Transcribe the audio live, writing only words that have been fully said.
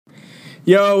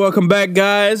Yo, welcome back,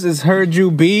 guys. It's Heard You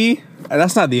Be.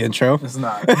 That's not the intro. It's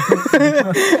not.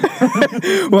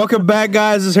 Welcome back,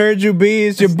 guys. It's Heard You Be.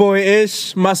 It's your boy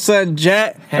Ish, my son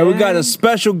Jet, and we got a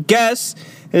special guest.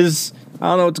 I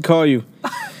don't know what to call you.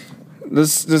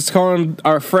 Let's call him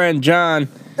our friend John.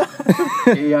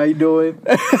 Hey, how you doing?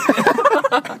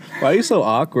 Why are you so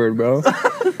awkward, bro?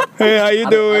 Hey, how you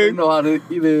doing? I don't know how to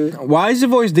either. Why is your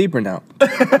voice deeper now?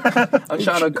 I'm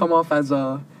trying to come off as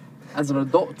an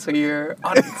adult to your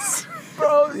audience.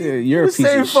 Bro, Yeah, you're a piece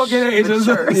same of fucking age as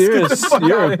us.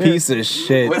 You're a piece of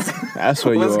shit. That's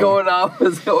what you are. What's going on?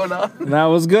 What's going on?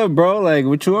 Nah, what's good, bro? Like,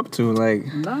 what you up to? Like,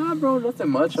 Nah, bro, nothing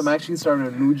much. I'm actually starting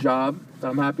a new job that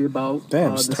I'm happy about.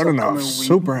 damn, this starting off upcoming week.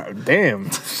 super. Damn.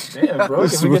 Damn, bro.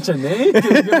 Can we get your name? Can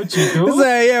we get what you do?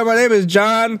 Say, yeah, my name is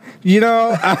John. You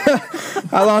know,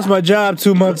 I lost my job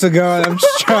 2 months ago, and I'm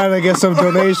just trying to get some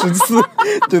donations to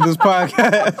this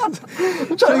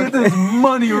podcast. Trying to get this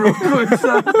money real quick,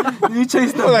 son. You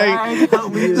chase the bag.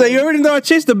 Help me. So you already know I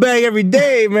chase the bag every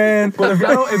day, man. But if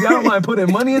y'all don't mind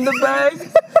putting money in the bag,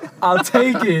 I'll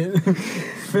take it.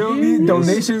 Feel me?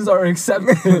 Donations are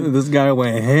accepted. This guy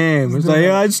went ham. It's like,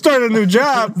 yeah, I just started a new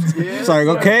job. It's like,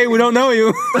 okay, we don't know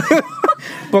you.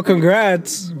 But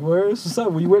congrats. What's up?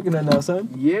 Where you working at now, son?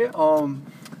 Yeah, I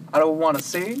don't want to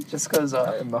say just because,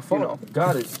 My phone. you know,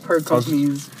 Got it. per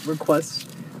company's request.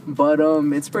 But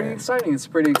it's pretty exciting. It's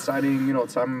pretty exciting, you know,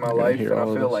 time in my life. hear And I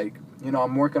all feel this. like, you know,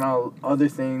 I'm working on other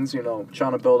things, you know,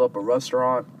 trying to build up a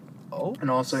restaurant. Oh. And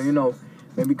also, you know,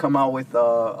 maybe come out with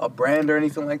a brand or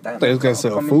anything like that. I was gonna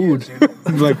sell Upcoming food. years,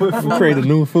 you know. Like, create a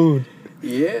new food.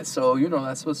 Yeah, so, you know,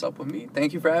 that's what's up with me.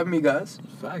 Thank you for having me, guys.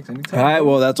 Facts. Anytime. All right,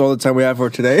 well, that's all the time we have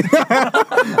for today. Get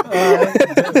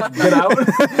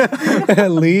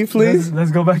out. Leave, please. Let's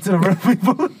go back to the real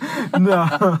people.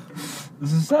 No.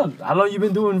 This is up. How long you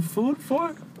been doing food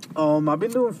for? I've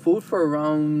been doing food for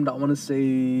around, I want to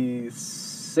say,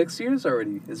 6 years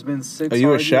already. It's been 6 Are you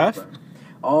a hard chef? years,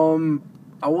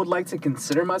 I would like to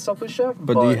consider myself a chef,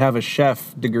 But do you have a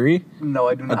chef degree? No,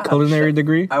 I do A not. culinary have a chef.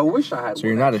 degree? I wish I had. So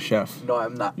you're one, not a actually. chef. No,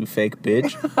 I'm not. You fake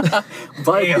bitch.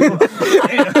 But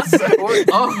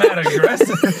I'm not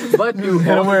aggressive. but you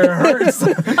Hit him where it hurts.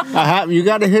 You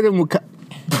gotta hit him with.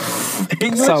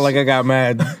 English? Sound like I got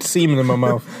mad semen in my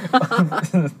mouth.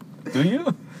 Do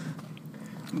you?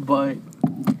 but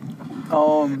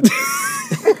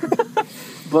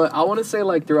but I want to say,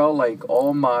 like, throughout, like,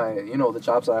 all my, you know, the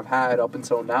jobs that I've had up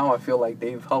until now, I feel like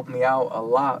they've helped me out a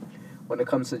lot when it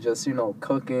comes to just, you know,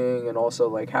 cooking and also,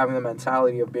 like, having the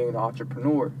mentality of being an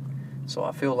entrepreneur. So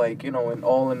I feel like, you know, in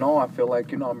all, I feel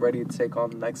like, you know, I'm ready to take on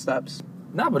the next steps.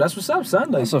 Nah, but that's what's up, son.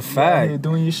 Like, That's a you out fact. here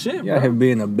doing your shit, You out here bro.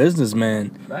 being a businessman.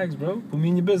 Facts, bro. Put me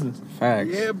in your business. Facts.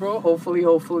 Yeah, bro. Hopefully,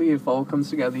 if all comes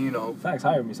together, you know, Facts.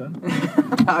 Hire me, son.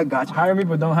 I got you. Hire me,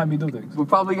 but don't have me do things. We're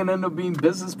probably gonna end up being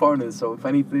business partners, so if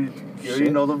anything, you already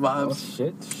Shit. know the Oh, vibes.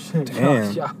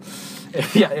 Damn. shit.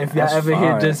 If y'all That's ever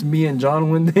hear fire. just me and John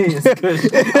one day, it's because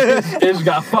Ish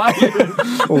got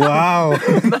fired. Wow.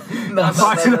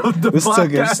 Fired off the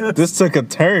podcast. This took a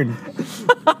turn.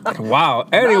 Wow.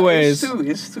 Anyways.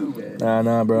 It's too, man.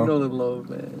 Nah, You bro. know the love,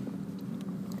 man.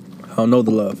 I don't know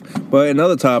the love. But in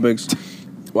other topics,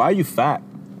 why are you fat?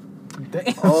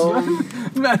 Damn.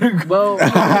 Well,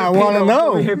 I want to Over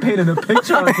know. here painting a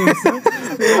picture on things. All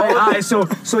right, so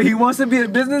he wants to be a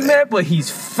businessman, but he's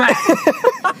fat.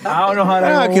 I don't know how that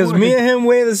Yeah, gonna because work. me and him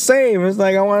weigh the same. It's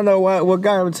like I want to know what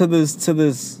got him to this.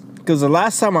 Because the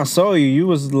last time I saw you, you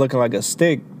was looking like a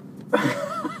stick.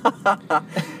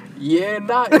 yeah, it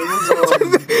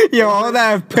was. Yo, all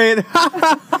that pain.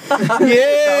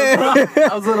 Yeah.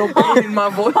 I was a little pain in my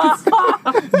voice.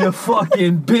 You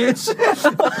fucking bitch.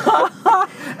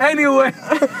 Anyway,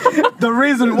 the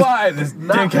reason why this I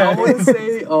want to dickhead.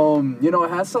 say, you know,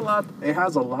 it has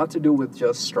a lot to do with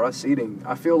just stress eating.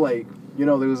 I feel like, you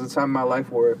know, there was a time in my life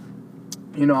where,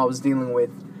 you know, I was dealing with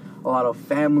a lot of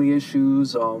family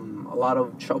issues, a lot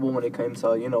of trouble when it came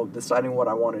to, you know, deciding what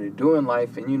I wanted to do in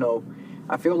life. And, you know,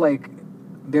 I feel like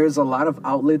there's a lot of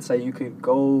outlets that you could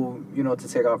go, you know, to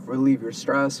take off, relieve your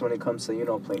stress when it comes to, you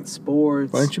know, playing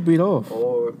sports. Why don't you beat off?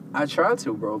 Or I tried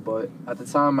to, bro, but at the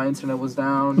time my internet was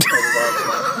down.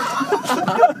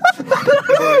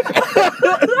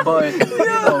 but you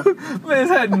know, Man's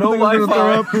had no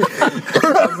Wi-Fi.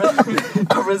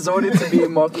 I resorted to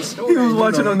being multi-student. He was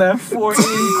watching on that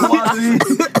 480 quality.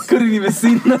 Couldn't even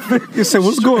see nothing. You said,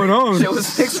 what's going on? It was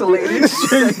pixelated.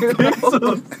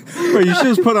 Bro, you should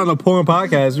just put on a porn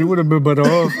podcast. You would have been better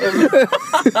off.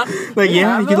 Like,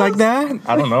 yeah, have you like those? that?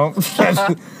 I don't know.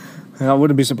 I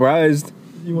wouldn't be surprised.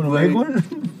 You want to make one?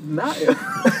 Not.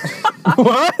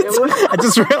 What? I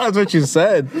just realized what you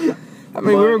said. I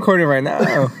mean, we're recording right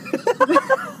now.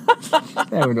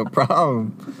 Having no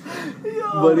problem.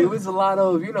 But it was a lot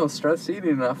of, stress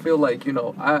eating. And I feel like,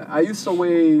 I used to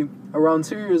weigh, around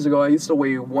 2 years ago, I used to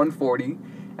weigh 140.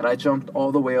 And I jumped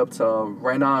all the way up to,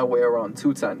 right now I weigh around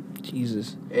 210.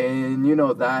 Jesus. And,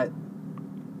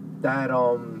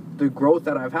 the growth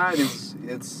that I've had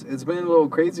it's been a little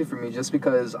crazy for me, just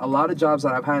because a lot of jobs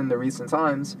that I've had in the recent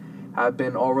times have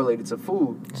been all related to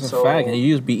food. It's a fact. And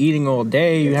you just be eating all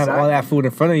day. You have all that food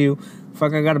in front of you.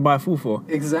 Fuck, I gotta buy food for.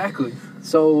 Exactly.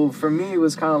 So for me, it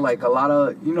was kind of like a lot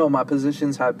of, my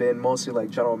positions have been mostly like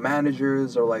general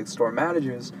managers or like store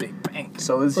managers. Big bank.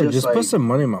 So it's Bro, just like, put some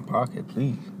money in my pocket,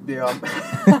 please. Yeah.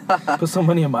 Put some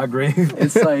money in my grave.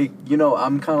 It's like,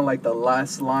 I'm kind of like the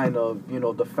last line of,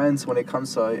 defense when it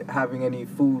comes to having any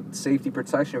food safety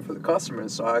protection for the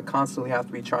customers. So I constantly have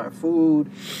to be trying food,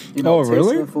 Oh,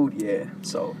 really? tasting food. Yeah.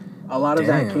 So a lot of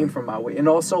that came from my way. And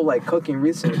also like cooking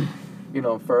recently,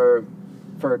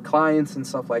 for clients and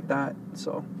stuff like that.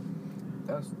 So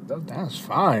That's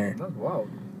fire. That's wild.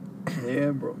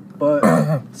 yeah, bro.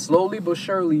 But slowly but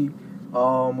surely,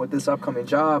 with this upcoming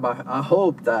job, I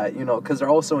hope that, because they're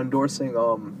also endorsing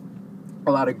a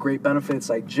lot of great benefits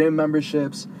like gym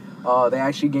memberships. They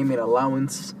actually gave me an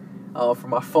allowance for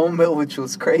my phone bill, which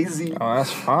was crazy. Oh,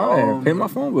 that's fire. Pay my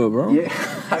phone bill, bro. Yeah,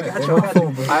 I got you.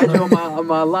 I had you on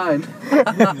my line.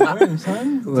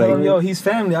 Son. Tell him, yo, he's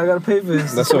family. I gotta pay for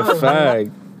this. That's a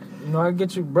fact. I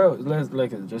get you, bro. Let's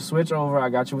just switch over. I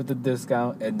got you with the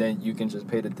discount, and then you can just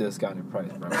pay the discounted price,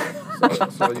 bro. So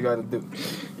that's all you gotta do.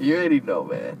 You already know,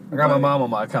 man. I got my mom on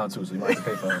my account too, so you might have to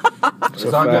pay for her. It's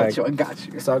I got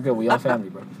you. It's all good. We all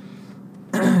family, bro.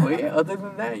 But yeah, other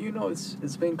than that,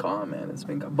 it's been calm, man. It's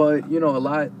been calm. But, a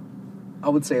lot, I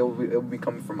would say it will be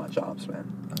coming from my jobs, man.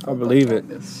 I believe it.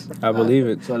 I believe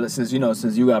it. So since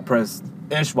you got pressed,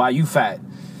 Ish, why you fat?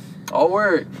 Oh,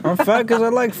 word. I'm fat because I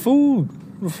like food.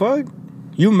 The fuck?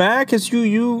 You mad because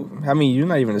you... I mean, you're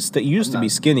not even you used to be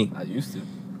skinny. I used to.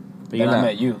 But Then you're I not.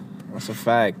 met you. That's a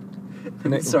fact.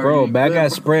 Sorry, Bro, back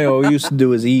at Spray, all we used to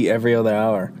do is eat every other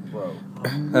hour. Bro.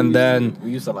 And then... We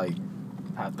used to,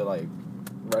 have to,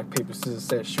 rock, paper, scissors,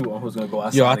 set, shoot on who's going to go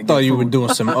outside. Yo, I thought you were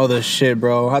doing some other shit,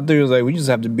 bro. I thought you was like, we just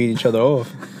have to beat each other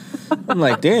off. I'm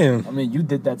like, damn. I mean, you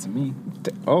did that to me.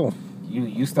 Oh.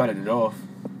 You started it off.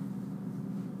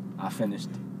 I finished.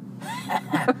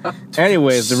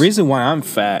 Anyways, the reason why I'm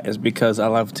fat is because I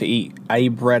love to eat. I eat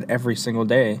bread every single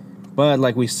day. But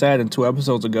like we said in 2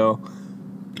 episodes ago,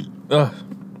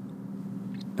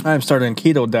 I'm starting a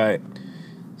keto diet.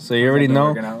 So you already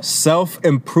know,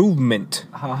 self-improvement.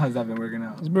 How has that been working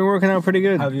out? It's been working out pretty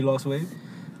good. Have you lost weight?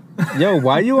 Yo,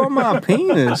 why you on my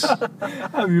penis?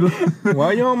 Have you lost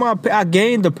Why you on my I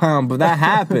gained a pound, but that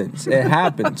happens. It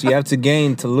happens. You have to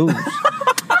gain to lose.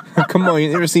 Come on,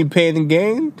 you ever seen Pain and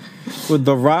Gain? With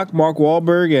The Rock, Mark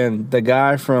Wahlberg, and the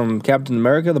guy from Captain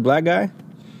America, the black guy?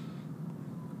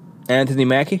 Anthony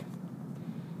Mackie?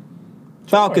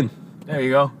 Falcon. There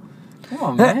you go. Come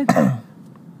on, man. I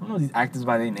don't know these actors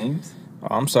by their names. Oh,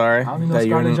 I'm sorry. I only know That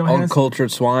you're an Scarlett Johansson.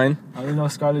 uncultured swine. I only know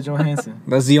Scarlett Johansson.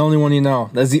 That's the only one you know.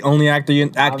 That's the only actor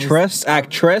you... Actress?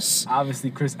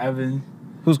 Obviously, Chris Evans.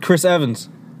 Who's Chris Evans?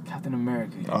 Captain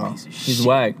America. You piece of He's shit.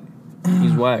 whack.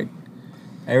 He's whack.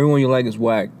 Everyone you like is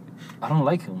whack. I don't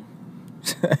like him.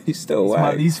 He's still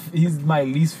whack. He's my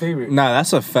least favorite. Nah,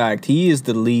 that's a fact. He is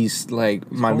the least, my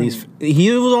corny. least...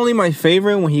 He was only my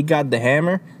favorite when he got the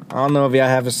hammer. I don't know if y'all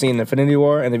haven't seen Infinity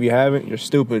War, and if you haven't, you're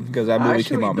stupid, because that movie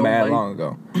came out mad long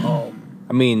ago.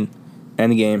 I mean,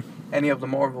 Endgame. Any of the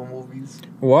Marvel movies.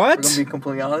 What? We're gonna be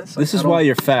completely honest. This is why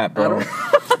you're fat, bro.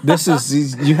 This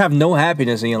is... You have no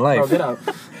happiness in your life. Bro, get out.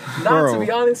 Nah, to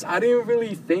be honest, I didn't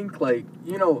really think,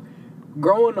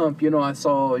 growing up, I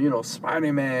saw,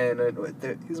 Spider-Man.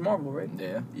 And he's Marvel, right?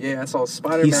 Yeah. Yeah, I saw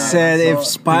Spider-Man. He said if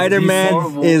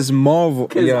Spider-Man is Marvel...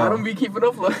 Because Yeah. I don't be keeping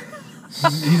up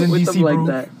He's in with DC, them like bro.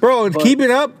 that. Bro,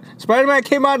 keeping up, Spider-Man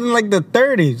came out in the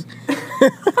 30s.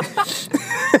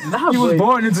 Nah, He was but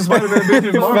born into Spider-Man being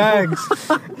in Marvel.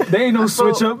 Facts. They ain't no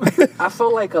switch up. I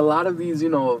felt like a lot of these,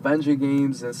 Avenger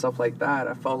games and stuff like that,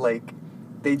 I felt like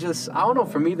they just, I don't know,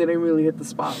 for me, they didn't really hit the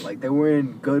spot. Like, they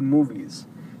weren't good movies.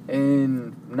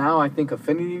 And now I think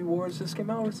Infinity Wars just came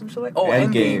out or some shit like... Oh,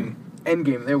 Endgame.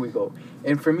 Endgame, there we go.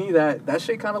 And for me, that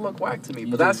shit kind of looked whack to me.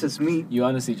 But that's just me. You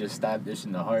honestly just stabbed Ish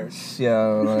in the heart.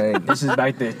 Yo, like... This is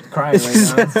back there crying right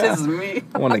now. That's just me.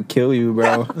 I want to kill you,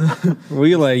 bro. What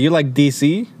you like? You like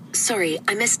DC? Sorry,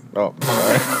 I missed. Oh,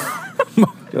 sorry.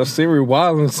 Yo, Siri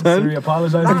wildin', son. Siri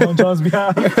apologizing on John's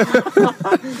behalf.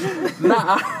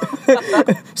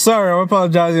 Sorry, I'm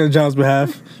apologizing on John's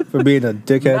behalf for being a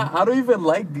dickhead. I don't even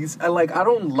like these. I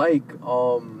don't like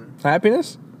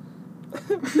Happiness?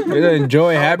 You don't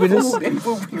enjoy happiness. Food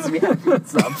makes me happy.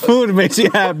 Stop. Food makes you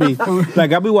happy.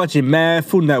 Like I be watching Mad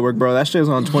Food Network, bro. That shit's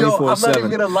on 24/7. Yo, I'm not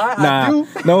even gonna lie. Nah, I do.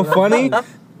 no funny.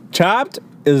 Chopped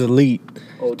is elite.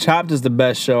 Oh, Chopped is the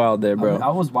best show out there, bro. I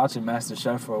was watching Master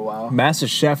Chef for a while. Master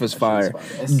Chef is fire.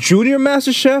 It's- Junior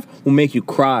Master Chef will make you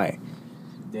cry.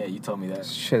 Yeah, you told me that.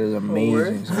 Shit is amazing.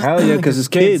 word? Hell yeah, because it's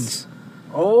kids.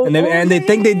 Oh, And they yeah,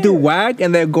 think they do yeah. whack,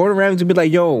 and they're going around to be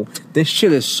like, "Yo, this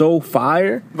shit is so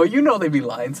fire." But you know they be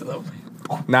lying to them.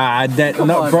 Nah, that Come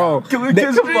no, on bro. now. Come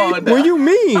on What now. do you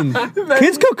mean?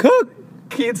 Kids could cook.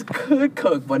 Kids could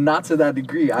cook, but not to that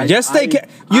degree. Yes, they can.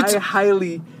 You I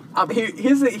highly.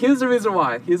 Here's the reason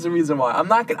why. Here's the reason why. I'm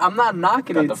not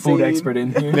knocking Got it. the food saying- expert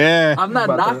in here. Yeah. I'm not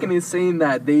About knocking it saying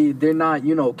that they're not,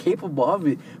 capable of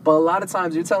it. But a lot of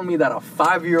times you're telling me that a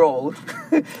 5-year-old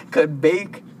could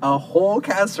bake a whole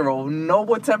casserole, know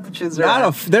what temperatures they're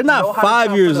at. They're know not how to 5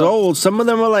 chop years it up. old. Some of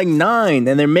them are like 9,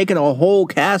 and they're making a whole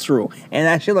casserole, and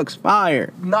that shit looks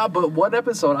fire. Nah, but what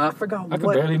episode? I forgot I could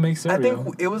what. barely make I cereal.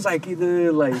 think it was like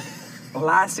either like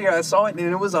last year I saw it,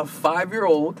 and it was a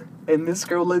 5-year-old, and this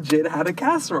girl legit had a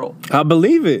casserole, I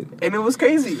believe it, and it was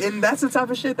crazy. And that's the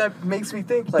type of shit that makes me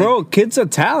think, like, bro. Kids are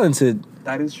talented.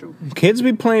 that is true. Kids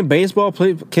be playing baseball.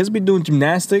 Kids be doing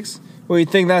gymnastics. What, you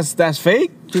think that's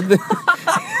fake? You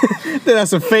think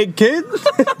that's a fake kid?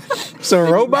 It's a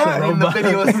robot. In the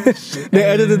videos. They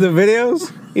edited the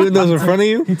videos, even though it's in front of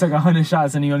you. He took 100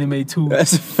 shots and he only made 2.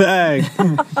 That's a fact.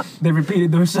 They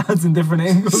repeated those shots in different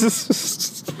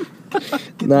angles.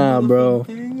 Nah, bro.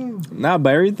 Nah,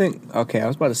 but everything. Okay, I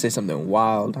was about to say something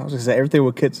wild. I was gonna say everything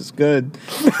with kids is good.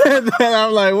 And then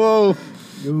I'm like, whoa,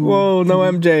 no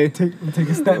MJ. Take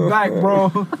a step back,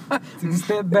 bro. Take a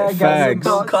step back, guys. Facts.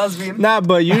 Bill Cosby. Nah,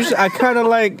 but usually I kind of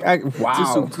like.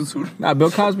 Wow. Too soon. Nah, Bill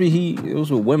Cosby. It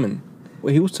was with women.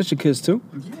 Wait, he was touching kids too.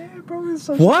 Yeah, bro. It's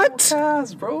such What? a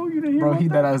cast, bro. You didn't hear Bro, about he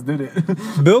that? that ass did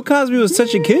it. Bill Cosby was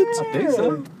touching kids. I think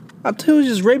so. I thought he was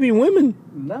just raping women.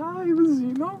 Nah, he was,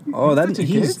 Oh, that touching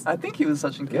he's. kids? I think he was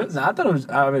touching kids. Nah,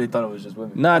 I really thought it was just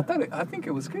women. Nah. I think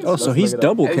it was kids. Oh, so Let's he's look it up.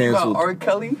 double And you got canceled. R.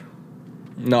 Kelly.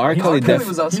 No, R. R. Kelly Kelly def.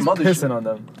 was on He's some other pissing shit. on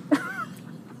them.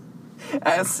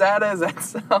 As sad as that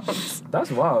sounds, That's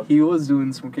wild. he was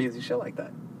doing some crazy shit like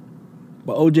that.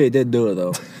 But OJ did do it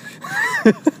though.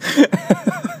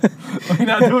 We're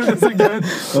not doing this again.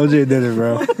 OJ did it,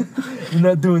 bro. We're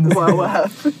not doing this What again.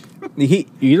 happened?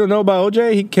 You don't know about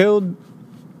OJ? He killed.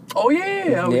 Oh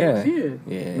yeah. Yeah.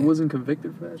 He wasn't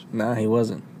convicted for that shit. Nah, he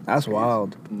wasn't. That's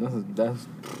wild.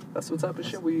 That's what type of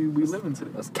shit we live in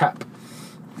today. That's cap.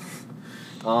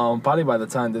 Probably by the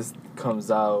time this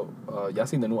comes out, y'all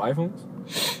seen the new iPhones?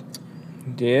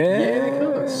 Yeah. Yeah, they kind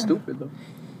of stupid though.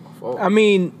 Oh, I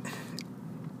mean,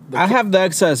 I have the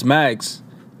XS Max.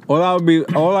 All I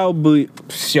will be.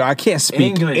 Yo, I can't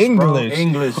speak English. bro,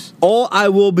 English. All I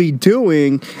will be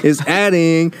doing is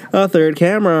adding a third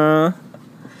camera.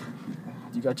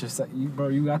 You got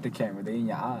you got the camera. They in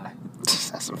your eye.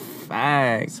 That's a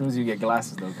fact. As soon as you get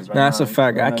glasses though, because Nah, that's a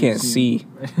fact. I can't see.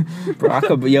 Bro,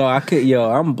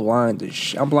 I'm blind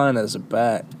as I'm blind as a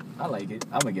bat. I like it.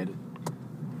 I'm gonna get it.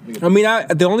 I mean,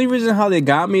 the only reason how they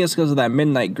got me is because of that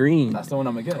midnight green. That's the one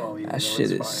I'm gonna get. Oh, yeah, That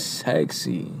shit is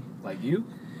sexy. Like you?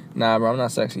 Nah, bro, I'm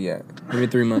not sexy yet. Maybe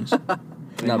 3 months. 3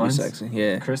 Not be months? sexy.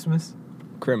 Yeah, Christmas?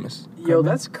 Christmas. Yo,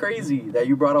 that's crazy that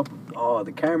you brought up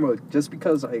the camera. Just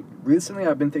because recently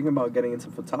I've been thinking about getting into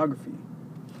photography,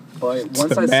 but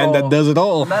once the I man saw that does it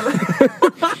all.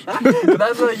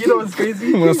 That's what's crazy.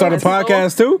 You want to start a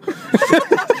podcast too?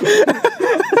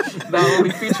 That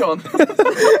only feature on.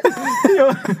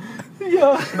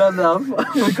 Yo. No.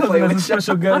 Because as a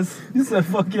special guest, you said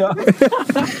fuck y'all.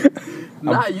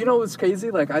 Nah, you know what's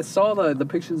crazy? Like I saw the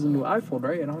pictures of the new iPhone,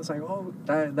 right? And I was like, oh,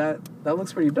 that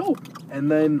looks pretty dope. And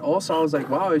then also I was like,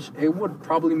 wow, it would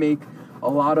probably make a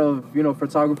lot of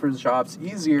photographers' jobs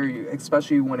easier,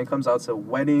 especially when it comes out to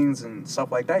weddings and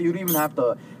stuff like that. You'd even have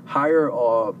to hire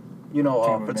a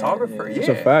Cameraman, photographer. yeah. Yeah. It's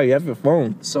a fact. You have your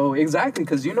phone. So exactly,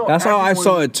 because That's how I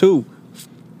saw it too.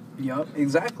 Yep,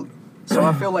 exactly. So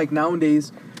I feel like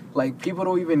nowadays, like people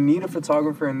don't even need a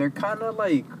photographer, and they're kind of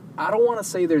like, I don't want to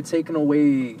say they're taking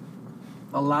away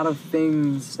a lot of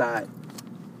things that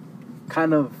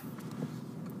kind of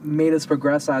made us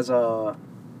progress as a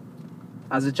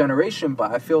generation,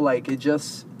 but I feel like it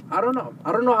just, I don't know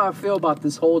how I feel about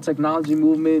this whole technology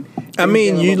movement. I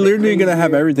mean, Things you getting a little literally bit gonna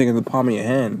have crazier. everything in the palm of your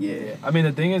hand. Yeah. I mean,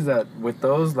 the thing is that with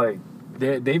those, like,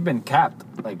 they've been capped,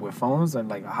 like, with phones and,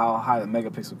 like, how high the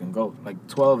megapixel can go. Like,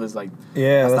 12 is, like...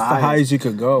 Yeah, that's the highest. highest you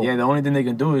could go. Yeah, the only thing they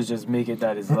can do is just make it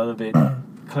that it's a little bit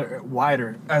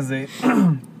wider as they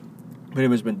pretty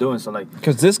much been doing. So like,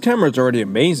 Because this camera is already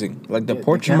amazing. Like the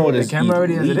portrait mode is the camera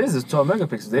already as it elite. is 12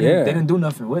 megapixels. They Yeah. didn't do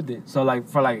nothing with it. So like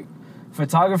for like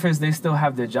photographers, they still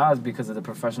have their jobs because of the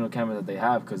professional camera that they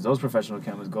have. Because those professional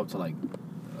cameras go up to like,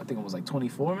 I think it was like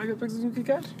 24 megapixels you could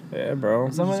catch. Yeah, bro.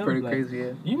 Some of It's them, pretty like, crazy,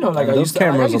 yeah. You know, like And I those used to-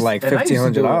 cameras I used- are like and I used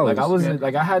to do it. $1,500. Like I was Yeah.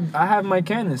 like I had my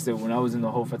Canon still when I was in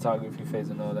the whole photography phase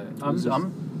and all that. It was just-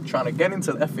 I'm trying to get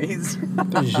into that phase.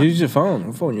 Just use your phone.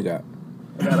 What phone you got?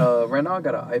 I got right now I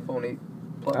got an iPhone 8.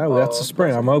 Plus, Oh, that's a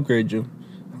Sprint. I'm gonna upgrade you.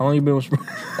 How long you been with Sprint?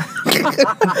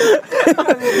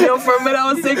 Yo, for a minute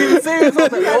I was taking it serious. I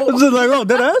was like, I'm oh. just like, oh,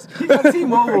 did us? You got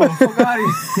T-Mobile. Fuck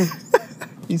outta here.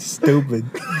 You stupid.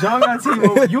 John got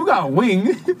T-Mobile. You got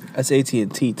Wing. That's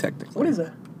AT&T technically. What is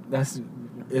that?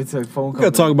 It's a phone We're company.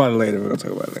 gonna talk about it later. We're gonna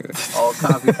talk about it later. Oh,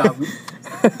 copy.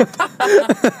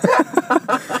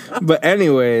 But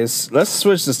anyways, let's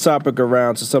switch this topic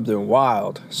around to something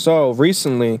wild. So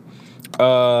recently,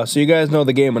 so you guys know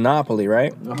the game Monopoly,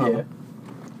 right? Uh-huh. Yeah.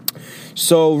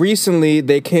 So recently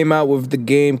they came out with the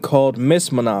game called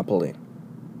Miss Monopoly,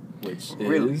 Which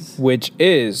Really? is which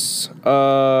is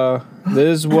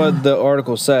this is what the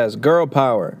article says: Girl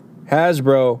power.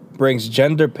 Hasbro brings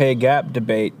gender pay gap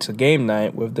debate to game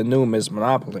night with the new Miss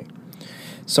Monopoly.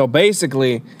 So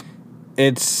basically,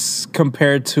 it's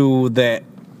compared to the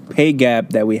pay gap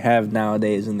that we have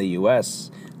nowadays in the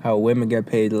U.S., how women get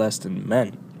paid less than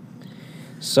men.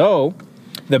 So,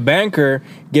 the banker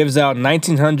gives out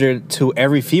 $1,900 to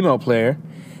every female player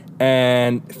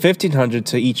and $1,500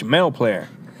 to each male player.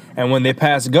 And when they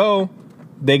pass go,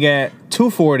 they get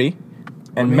 $240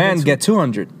 and Women men get get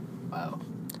 $200. wow.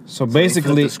 So They flipped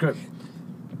basically, the script.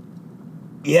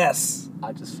 yes.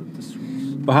 I just flipped the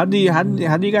script. But how do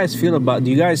you guys feel about?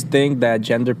 Do you guys think that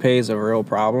gender pay is a real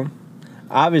problem?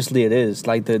 Obviously, it is.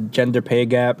 Like the gender pay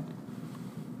gap,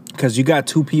 because you got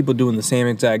two people doing the same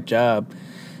exact job,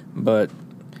 but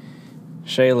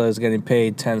Shayla is getting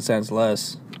paid 10 cents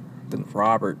less than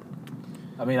Robert.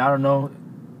 I mean, I don't know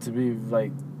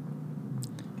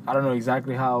I don't know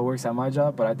exactly how it works at my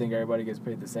job, but I think everybody gets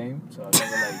paid the same. So I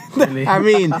never like really. I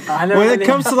mean, I never when it really-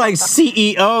 comes to like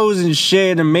CEOs and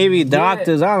shit, and maybe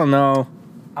doctors, I don't know.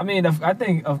 I mean, I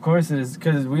think of course it is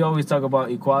because we always talk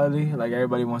about equality. Like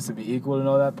everybody wants to be equal and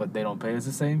all that, but they don't pay us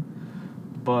the same.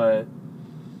 But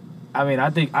I mean, I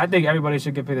think everybody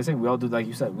should get paid the same. We all do, like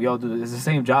you said, we all do. It's the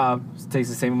same job. It takes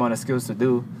the same amount of skills to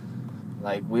do.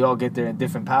 Like we all get there in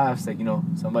different paths. Like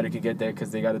somebody could get there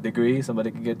because they got a degree.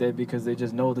 Somebody could get there because they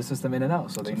just know the system in and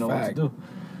out, so they know what to do.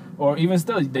 Or even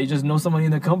still, they just know somebody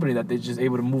in the company that they're just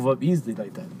able to move up easily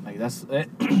like that. Like that's it.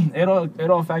 It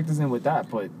all factors in with that.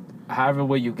 But however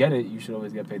way you get it, you should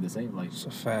always get paid the same. Like It's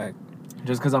a fact.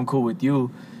 just because I'm cool with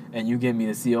you, and you give me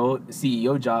the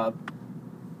CEO job,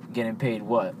 getting paid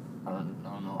what? I don't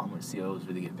know how much CEOs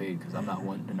really get paid because I'm not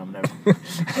one and I'm never.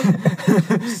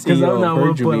 Because I'm not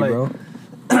one, but like,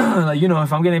 like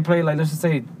if I'm getting paid like let's just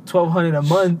say $1,200 a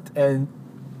month and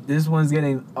this one's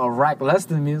getting a rack less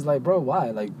than me, it's like, bro,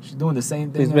 why? Like she's doing the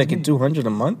same thing. He's as making me. $200 a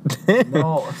month.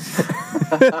 No,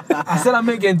 I said I'm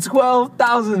making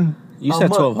 12,000. You a said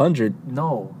month. 1,200.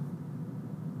 No.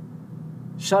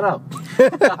 Shut up.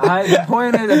 The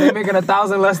point is that they're making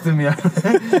 1,000 less than me.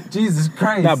 Jesus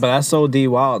Christ. Nah, but that's OD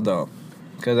wild though,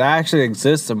 because that actually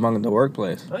exists among the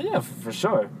workplace. Oh yeah, for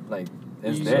sure. Like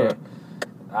it's You there. sure?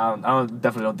 I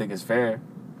definitely don't think it's fair.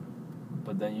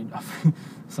 But then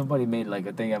somebody made like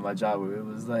a thing at my job where it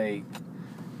was like,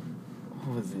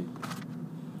 what was it?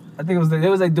 I think it was they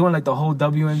was like doing like the whole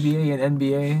WNBA and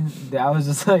NBA. I was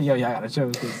just like, yo, y'all gotta chill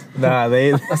with this. Nah,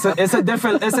 they It's a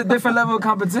different level of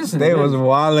competition. they yeah. was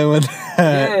wilding with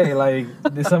that. Yeah, like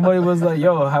somebody was like,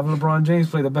 "Yo, have LeBron James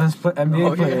play the best NBA Oh,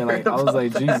 yeah, player." I Like heard I was about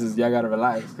like, that. "Jesus, y'all gotta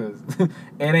relax, cause it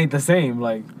ain't the same."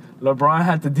 Like LeBron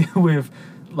had to deal with,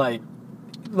 like,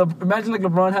 imagine like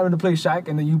LeBron having to play Shaq,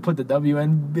 and then you put the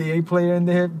WNBA player in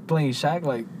there playing Shaq.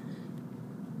 Like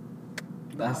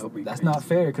That would be that's crazy. not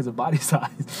fair because of body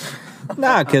size.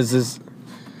 Nah, cause it's.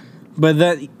 But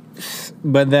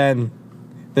then,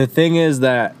 the thing is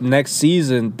that next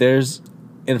season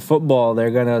in football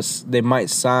they might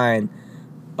sign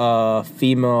a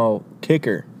female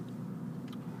kicker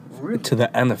Really? to the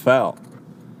NFL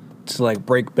to like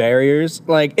break barriers.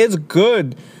 Like it's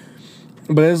good,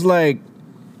 but it's like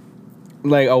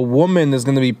a woman is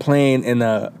gonna be playing in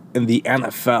the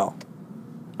NFL.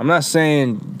 I'm not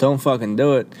saying don't fucking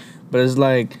do it, but it's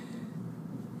like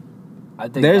I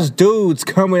think there's dudes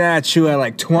coming at you at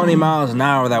like 20 miles an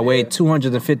hour that weigh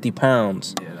 250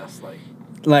 pounds. yeah, that's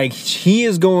Like he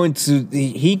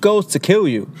goes to kill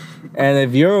you. And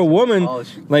if you're a woman,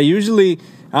 Demolish you. like usually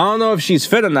I don't know if she's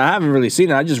fit or not. I haven't really seen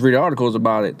it. I just read articles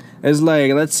about it. It's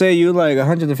like, let's say you like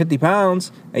 150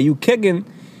 pounds and you kicking,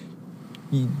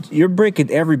 you're breaking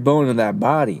every bone in that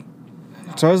body.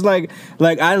 So it's like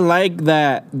I like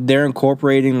that they're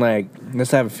incorporating like,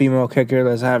 let's have a female kicker,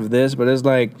 let's have this, but it's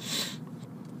like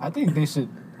I think they should.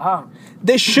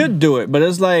 they should do it, but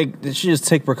it's like they should just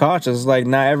take precautions. It's like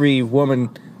not every woman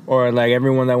or like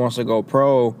everyone that wants to go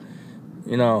pro,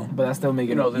 you know. But I still make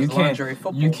it. You know, there's you can't. lingerie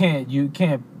football. You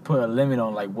can't put a limit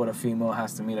on like what a female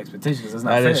has to meet expectations. It's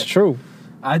not That fair. is true.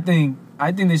 I think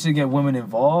they should get women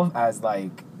involved as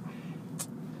like.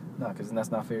 No, because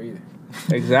that's not fair either.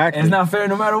 Exactly. It's not fair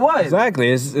no matter what.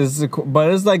 Exactly.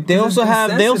 But it's like they It's also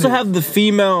have insensitive. the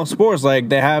female sports, like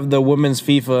they have the women's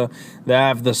FIFA, they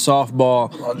have the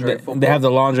softball, Lingerie they football. have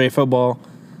the lingerie football.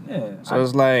 Yeah. So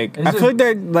it's like it's I feel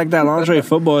like that lingerie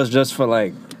football is just for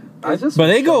like, I just. but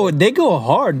they go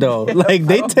hard though. Like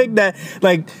they take that,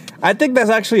 like I think that's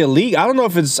actually a league. I don't know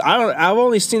if it's I've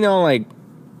only seen it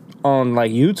on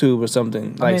like YouTube or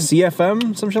something, like mean-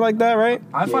 CFM, some shit like that, right?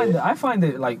 I find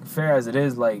it like fair as it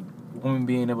is, like women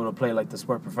being able to play like the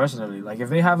sport professionally. Like if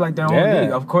they have like their own Yeah.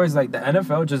 league, of course, like the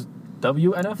NFL just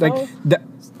WNFL. Like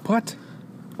what?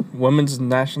 Women's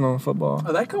national football.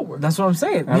 Oh, that could work. That's what I'm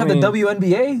saying. We I have mean- the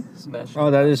WNBA. Smash. Oh,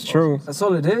 that is true. That's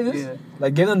all it is. Yeah.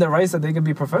 Like give them the rights that they can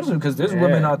be professional because there's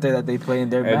women Yeah. out there that they play in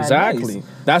their mad Exactly. nice.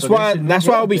 That's So they why. should That's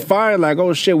get why out I'll be there. fired. Like,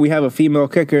 oh shit, we have a female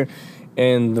kicker,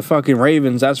 and the fucking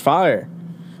Ravens. That's fire.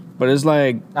 But it's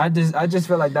like, I just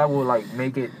feel like that will like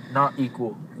make it not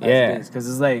equal. Yeah. Because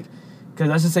it's like, because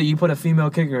let's just say you put a female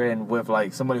kicker in with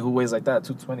like somebody who weighs like that,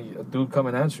 220, a dude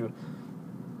coming at you.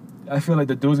 I feel like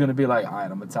the dude's gonna be like, all right,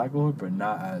 I'm gonna tackle her, but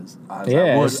not as Yeah,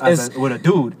 I would it's- with a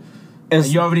dude. it's,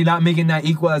 And you're already not making that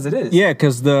equal as it is. yeah,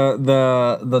 because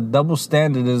the double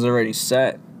standard is already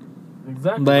set.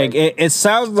 exactly. Like it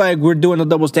sounds like we're doing a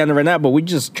double standard right now, but we're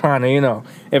just trying to, you know,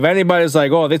 if anybody's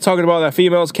like, oh, they're talking about that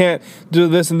females can't do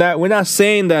this and that, we're not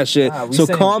saying that shit. Nah, we So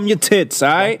saying- calm your tits, all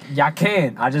right? y'all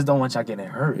can. I just don't want y'all getting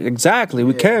hurt. Exactly.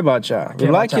 We Yeah. care about y'all. We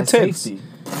Care like your about y'all tits. safety.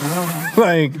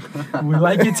 Like, We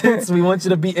like your tits. We want you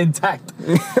to be intact.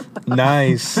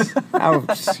 nice.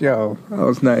 Yo, that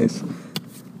was nice.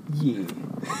 Yeah.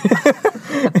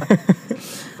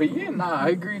 But yeah, nah, I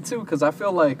agree too, because I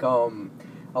feel like a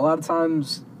lot of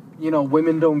times, you know,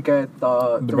 women don't get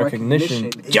the recognition.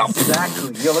 recognition. Yo.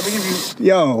 Exactly. Yo, let me give you.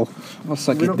 Yo, I'll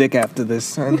suck We your don't- dick after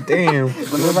this. Damn. Let me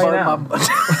right burn now. my-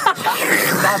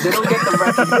 Nah, they don't get the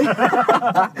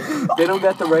recognition. They don't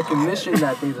get the recognition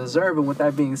that they deserve. And with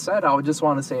that being said, I would just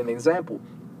want to say an example.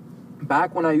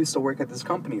 Back when I used to work at this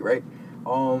company, right?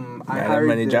 I that hired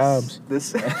many jobs.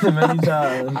 This Many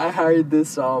jobs. I hired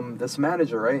this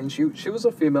manager, right? And she was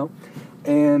a female,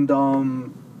 and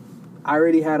I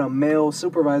already had a male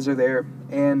supervisor there,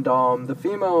 and the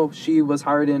female, she was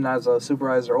hired in as a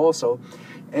supervisor also,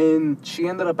 and she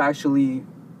ended up actually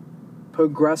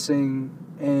progressing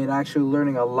and actually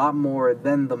learning a lot more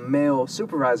than the male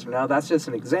supervisor. Now that's just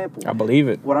an example. I believe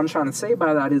it. What I'm trying to say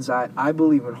by that is that I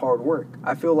believe in hard work.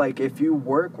 I feel like if you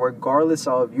work, regardless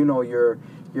of, you know, your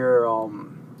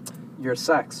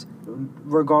sex,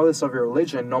 regardless of your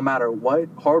religion, no matter what,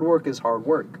 hard work is hard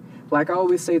work. Like I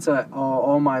always say to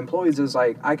all my employees, is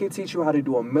like, I can teach you how to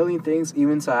do a million things,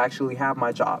 even to actually have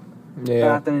my job. But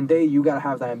Yeah. at the end of the day, you gotta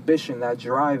have that ambition, that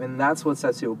drive, and that's what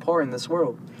sets you apart in this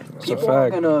world. That's a People are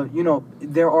fact. gonna, you know,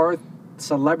 there are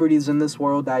celebrities in this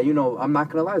world that, you know, I'm not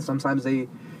gonna lie, sometimes they,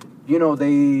 you know,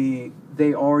 they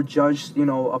are judged, you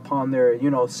know, upon their, you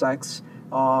know, sex,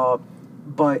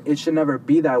 but it should never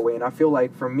be that way. And I feel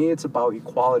like for me, it's about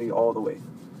equality all the way.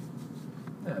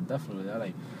 Yeah, definitely. I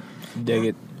like. Dig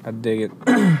it. I dig it.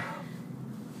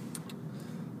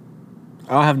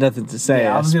 I don't have nothing to say.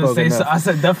 Yeah, I was gonna spoke say. So, enough. I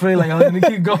said definitely. Like I was gonna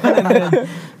keep going, and then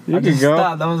You I can just go.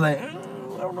 stopped. I was like, I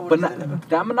don't know what But to say.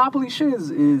 that Monopoly shit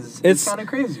is It's- kind of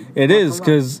crazy. It Not is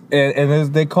gonna lie.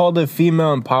 because they called it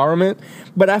female empowerment,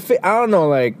 but I don't know,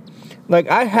 like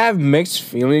I have mixed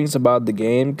feelings about the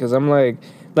game because I'm like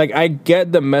I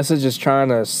get the message it's trying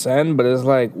to send, but it's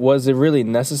like, was it really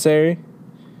necessary?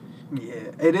 Yeah,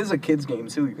 it is a kids game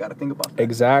too. You got to think about that.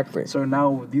 Exactly. So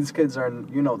now these kids are,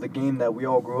 you know, the game that we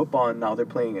all grew up on. Now they're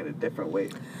playing it a different way.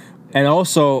 And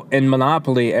also in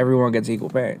Monopoly, everyone gets equal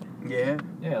pay. Yeah,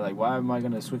 Yeah, like why am I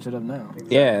gonna switch it up now?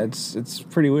 exactly. Yeah, it's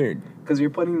pretty weird. Because you're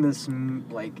putting this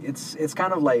like it's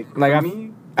kind of like Like, for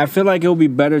me. I feel like it would be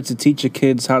better to teach your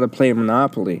kids how to play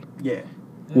Monopoly Yeah,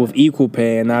 with equal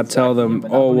pay and not tell them,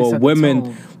 Exactly. oh Monopoly well, set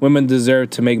the tone. women deserve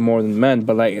to make more than men.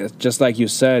 But like it's just like you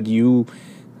said, you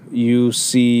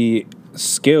see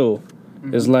skill.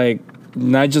 Mm-hmm. It's like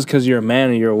not just because you're a man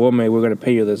and you're a woman, we're gonna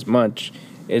pay you this much.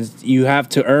 It's you have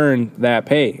to earn that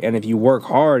pay, and if you work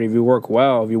hard, if you work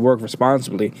well, if you work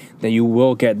responsibly, then you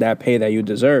will get that pay that you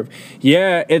deserve.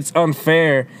 Yeah, it's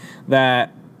unfair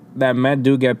that men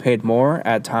do get paid more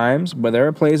at times, but there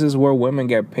are places where women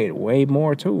get paid way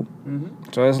more too.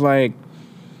 Mm-hmm. So it's like,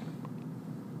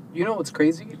 You know what's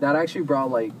crazy? That actually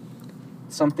brought like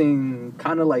something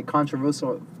kind of like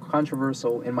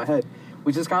controversial in my head,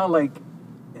 which is kind of like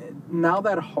now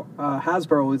that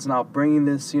Hasbro is now bringing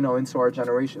this, into our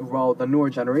generation, well, the newer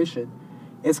generation,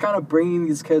 it's kind of bringing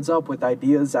these kids up with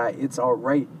ideas that it's all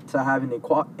right to have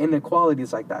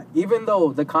inequalities like that. Even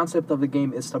though the concept of the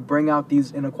game is to bring out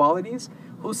these inequalities,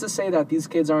 who's to say that these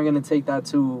kids aren't going to take that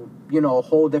to, a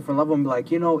whole different level and be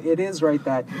like, it is right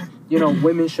that,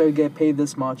 women should get paid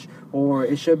this much, or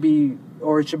it should be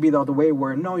the other way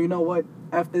where, no, you know what,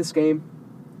 F this game.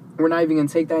 We're not even going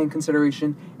to take that in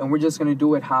consideration, and we're just going to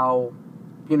do it how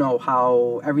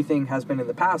everything has been in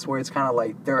the past, where it's kind of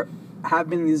like there have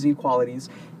been these equalities,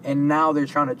 and now they're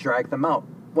trying to drag them out.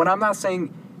 What I'm not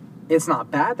saying, it's not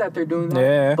bad that they're doing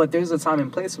that, but there's a time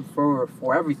and place for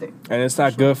everything. And it's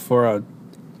not good for a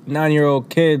 9-year-old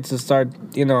kid to start,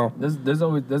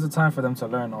 There's a time for them to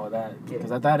learn all that,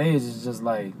 because at that age it's just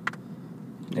like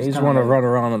they just want to run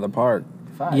around in the park.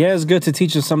 Facts. Yeah, it's good to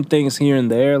teach them some things here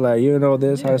and there, like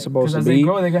this how it's supposed to as be. they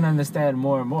grow, they're gonna understand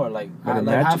more and more. Like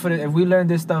if we learn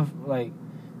this stuff, like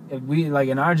if we like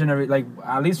in our generation, like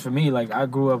at least for me, like I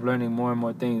grew up learning more and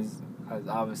more things as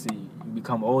obviously you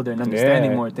become older and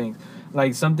understanding more things.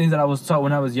 Like some things that I was taught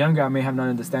when I was younger, I may have not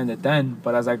understand it then,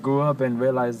 but as I grew up and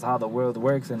realized how the world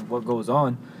works and what goes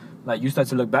on, like you start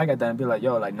to look back at that and be like,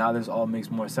 yo, like now this all makes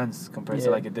more sense compared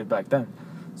to like it did back then.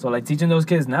 So like teaching those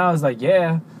kids now is like,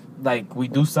 like we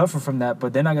do suffer from that,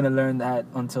 but they're not gonna learn that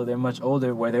until they're much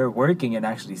older, where they're working and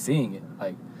actually seeing it.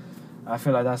 Like I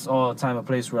feel like that's all time and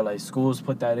place where like schools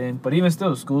put that in, but even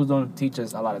still, schools don't teach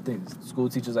us a lot of things. School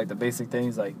teaches like the basic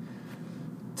things. Like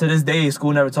to this day,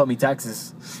 school never taught me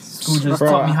taxes. School just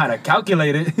taught me how to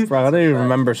calculate it. Bro, I don't even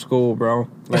remember school, bro.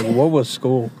 Like what was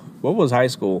school? What was high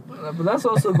school? But that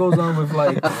also goes on with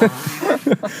like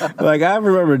like I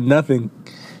remember nothing.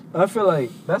 I feel like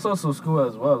that's also school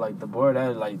as well. Like the board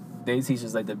ed, like they teach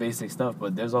us like the basic stuff,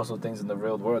 but there's also things in the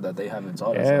real world that they haven't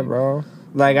taught us. Yeah, bro.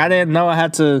 Like I didn't know I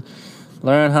had to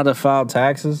learn how to file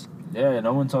taxes. Yeah,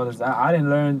 no one taught us that. I didn't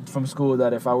learn from school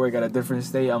that if I work at a different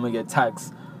state, I'm gonna get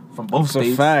taxed from both states.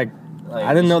 It's a fact. Like,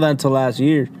 I didn't know that until last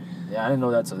year. Yeah, I didn't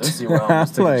know that till this year when I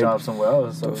was taking a job somewhere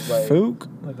else. So it's like, Fook.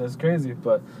 That's crazy.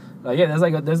 But like, yeah,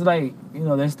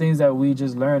 there's things that we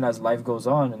just learn as life goes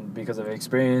on, and because of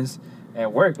experience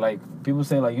and work. Like people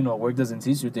say, like work doesn't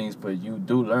teach you things, but you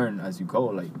do learn as you go.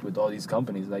 Like with all these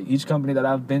companies, like each company that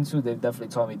I've been to, they've definitely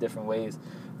taught me different ways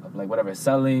of like whatever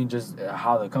selling, just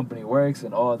how the company works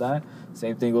and all that.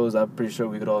 Same thing goes. I'm pretty sure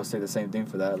we could all say the same thing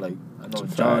for that. Like I know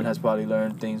John has probably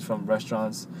learned things from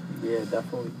restaurants. Yeah,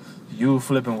 definitely. You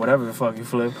flipping whatever the fuck you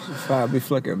flip. I'll be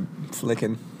flicking. You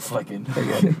Forget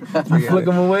flick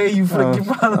them away, you flick your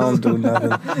bottles. I don't do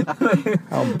nothing.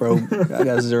 I'm broke. I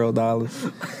got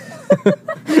 $0.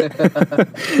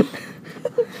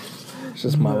 It's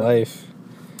just my life.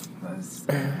 That's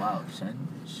wow, son.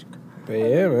 But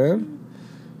yeah, man.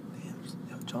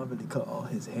 Damn, John really cut all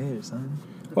his hair, son.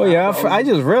 Oh yeah, I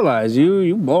just realized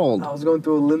you bald. I was going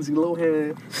through a Lindsay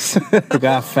Lohan. You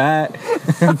got fat,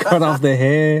 cut off the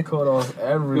hair. Cut off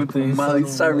everything. Miley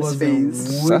Cyrus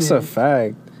face. That's a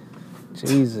fact.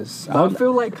 Jesus. I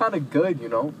feel like kind of good,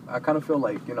 I kind of feel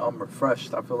like, I'm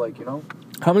refreshed. I feel like,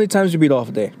 How many times you beat off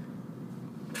a day?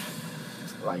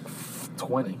 Like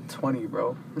 20. 20,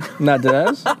 bro. Not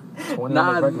dead. 20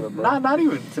 on the regular, bro. Not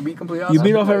even, to be completely honest. You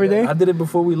beat off every day? I did it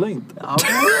before we linked. I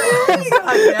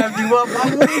damned you up, my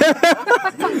boy.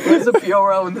 Where's the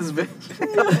PRL in this bitch?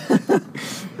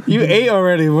 You ate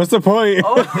already. What's the point?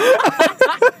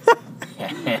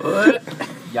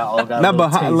 Y'all all got Nah,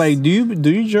 but like, do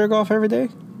you jerk off every day?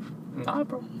 Nah,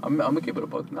 bro. I'm gonna keep it a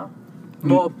book. Nah.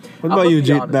 Well, what about you,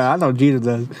 Jeter? Nah, I know Jeter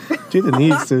does. Jeter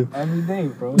needs to. Every day,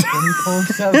 bro.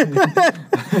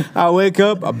 24/7. I wake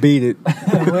up, I beat it.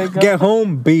 Wake up, Get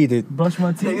home, beat it. brush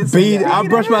my teeth. Beat it. I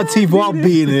brush my teeth while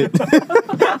beating it.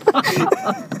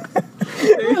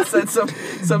 Said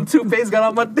some toothpaste got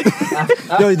on my dick.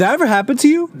 Yo, did that ever happen to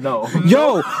you? No.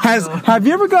 Yo, have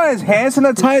you ever got hand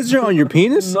sanitizer on your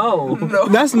penis? No.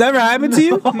 That's never happened to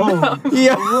you?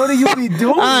 Yeah. What do you be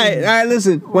doing? All right.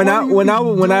 Listen. When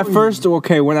I first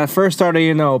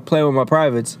started, playing with my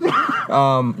privates.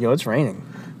 Yo, it's raining.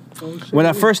 When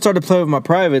I first started playing with my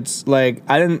privates, like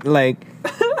I didn't like,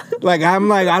 I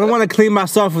don't want to clean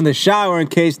myself in the shower in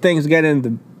case things get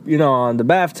in on the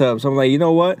bathtub. So I'm like, you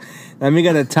know what? Let me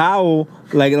get a towel,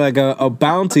 like a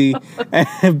Bounty,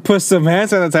 and put some hand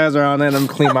sanitizer on it and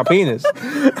clean my penis.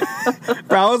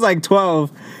 Bro, I was like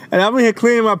 12. And I'm in here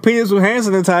cleaning my penis with hand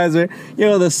sanitizer.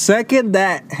 Yo, the second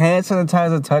that hand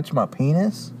sanitizer touched my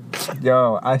penis,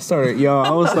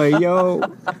 I was like,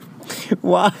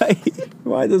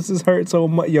 why does this hurt so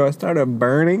much? Yo, I started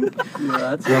burning.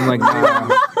 Yeah, I'm like, nah,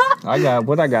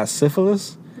 I got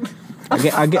syphilis?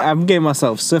 I'm getting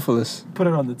myself syphilis. Put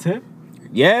it on the tip.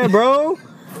 Yeah, bro.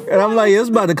 And I'm like, it's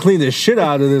about to clean the shit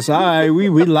out of this. All right, we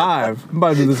live. I'm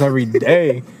about to do this every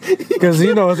day. Because,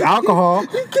 it's alcohol.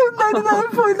 You killed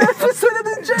 99.9% of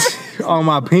the jet. On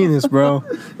my penis, bro.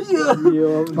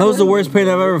 Yo, That was the worst pain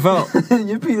I've ever felt.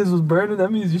 Your penis was burning.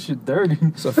 That means you shit dirty.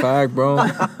 It's a fact, bro.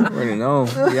 I already know.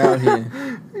 We out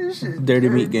here. Dirty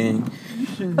meat gang.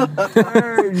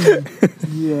 Dirty.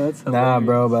 Yeah, that's hilarious. Nah,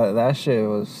 bro, but that shit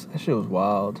was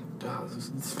wild.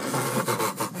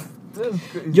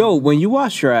 Yo, when you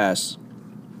wash your ass,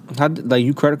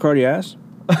 you credit card your ass?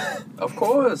 of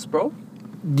course, bro.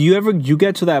 Do you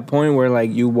get to that point where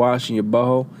like you wash your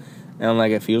butthole and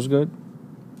like it feels good?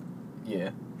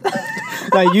 Yeah.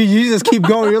 Like you just keep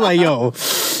going. You're like, yo,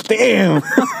 damn.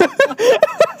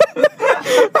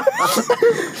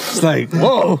 It's like,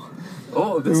 whoa.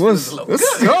 Oh, this was a little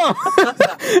good.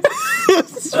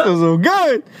 This feels so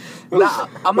good. Nah,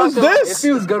 I'm not What's gonna lie, this? it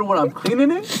feels good when I'm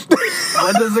cleaning it. But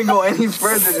it doesn't go any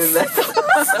further than that.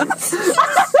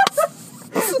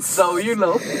 So,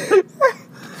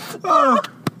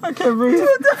 I can't breathe.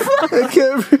 I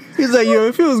can't breathe. He's like, yo,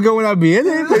 it feels good when I be in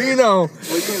it, but it'll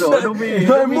be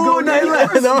going anywhere.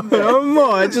 no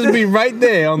more. It just be right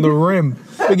there on the rim.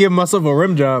 I give myself a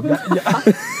rim job.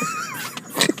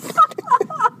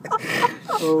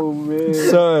 Oh, man.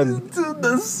 Son. Dude,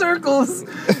 the circles.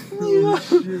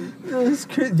 That's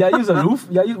crazy. Y'all use a loof?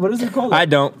 What is it called? I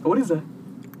don't. What is that?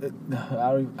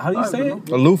 How do you say it?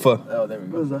 A loofah. Oh, there we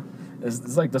What is go. that?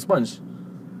 It's like the sponge.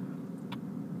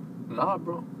 Nah,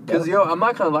 bro. Because, I'm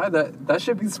not gonna lie, that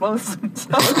should be smelling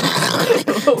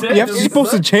sometimes. You're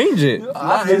supposed to change it.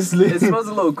 Obviously. It smells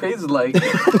a little crazy, like.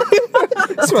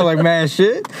 It smell like mad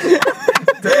shit.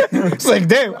 It's like,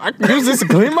 damn, I can use this to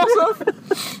clean myself?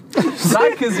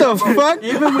 Not because The fuck?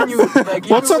 Even when you like,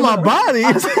 What's on my body?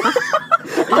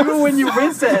 even when you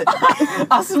rinse it,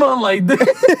 I smell like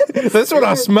this. That's what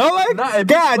I smell like? Nah, it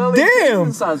be God smelling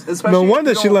damn. sometimes, No especially if wonder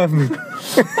you she don't left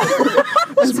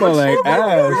me. Smell like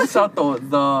ass. Rinse out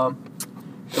the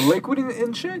liquid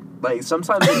and shit. Like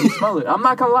sometimes you smell it. I'm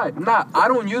not gonna lie. I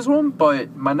don't use one,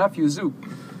 but my nephews do.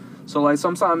 So like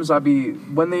sometimes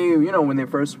when they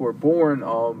first were born,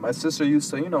 my sister used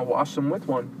to wash them with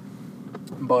one.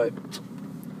 But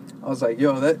I was like,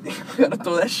 yo, that you gotta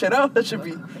throw that shit out. That should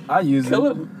be. I use Kill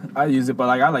it. I use it, but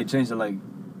I change it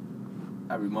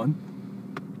every month.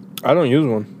 I don't use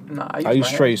one. Nah, I use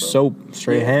my straight hands, bro. soap.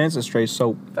 Straight hands and straight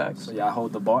soap. Facts. So y'all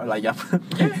hold the bar, y'all put,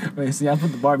 wait, see, y'all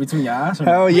put the bar between your eyes.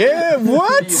 Hell yeah,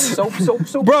 what? Soap.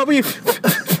 Bro, I be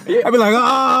like,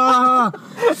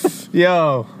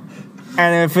 yo.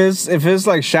 And if it's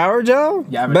like shower gel,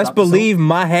 You ever best drop the believe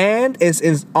my hand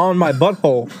is on my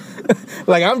butthole.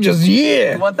 Like I'm just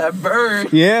You want that burn?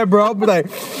 yeah, bro. I'll be like,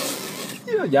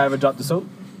 Y'all ever drop the soap?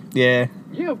 yeah,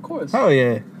 Yeah, of course. oh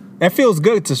yeah. It feels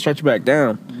good to stretch back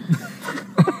down.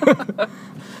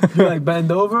 You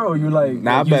bend over or you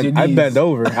Nah, use your I knees? bend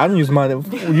over. I don't use my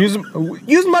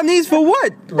knees for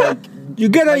what? You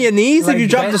get on your knees if you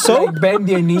drop the soap. bend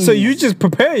your knees. So you just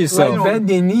prepare yourself. bend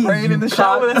your knees. Praying in the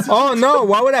shower. That's Oh no!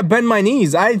 Why would I bend my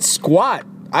knees? I'd squat.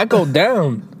 I go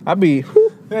down. I'd be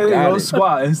Yeah, Got go it.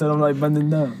 squat instead of bending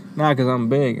down. nah, cause I'm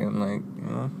big and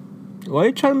Why are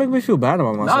you trying to make me feel bad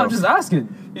about myself? Nah, I'm just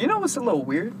asking. You know what's a little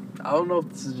weird? I don't know if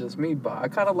this is just me, but I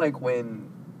kind of like when,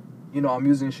 I'm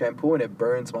using shampoo and it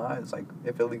burns my eyes, like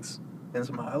if it leaks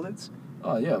into my eyelids.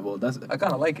 Oh yeah, well that's. I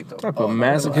kind of like it What though. type of Oh,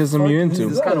 masochism fuck you is into?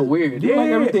 It's kind of weird. You like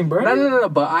everything burning? No,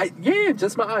 but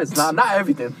just my eyes. Not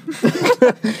everything.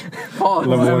 Pause.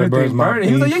 Love it when it burns my burning.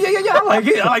 He was like, yeah, I like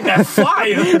it. I like that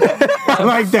fire. I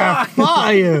like that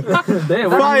fire.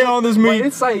 Damn, Fire on this But meat.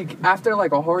 it's like after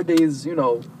like a hard day's,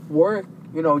 work,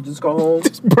 just go home.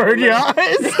 Burn your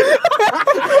eyes.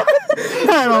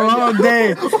 Had a long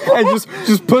day and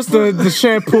just push the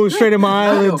shampoo straight in my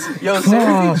eyelids. Yo,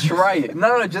 seriously, try it.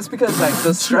 No, just because like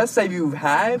the stress that you've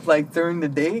had like during the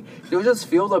day, you'll just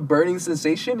feel the burning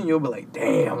sensation and you'll be like,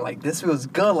 damn, like this feels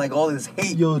good, like all this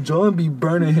hate. Yo, John be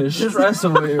burning his stress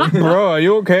away. Bro, are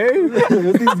you okay?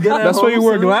 That's why you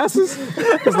wear glasses?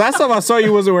 Because last time I saw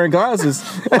you wasn't wearing glasses.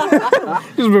 You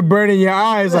just been burning your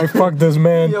eyes like, fuck this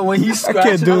man. Yo, when he scratched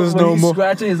scratching, do this when no he's more.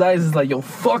 scratching his eyes, it's like, yo,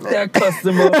 fuck that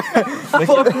customer.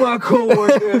 Fuck my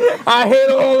coworker. I hate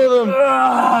all of them.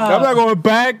 Ah. I'm not going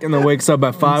back. And then wakes up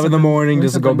at 5 in the morning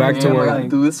just to go back to Yeah, work. like,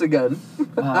 do this again.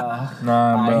 Nah,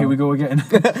 bro. here we go again.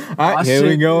 All right, here we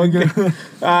shit. go again.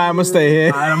 I'm gonna stay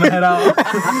here. I'm gonna head out.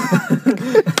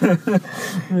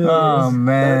 Oh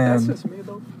man, That's just me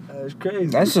though. That's crazy.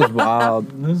 that's just wild.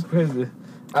 That's crazy.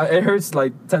 It hurts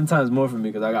like 10 times more for me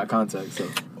because I got contacts. So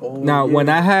Oh, Now, yeah. when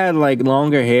I had like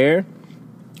longer hair,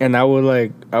 and I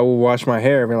would wash my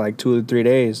hair every like 2 to 3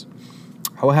 days,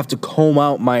 I would have to comb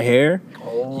out my hair.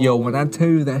 Oh. Yo, when I tell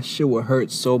you that shit would hurt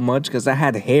so much because I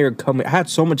had hair coming, I had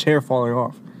so much hair falling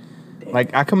off.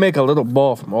 Like I could make a little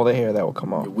ball from all the hair that would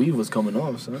come the off. weave was coming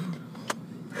off, son.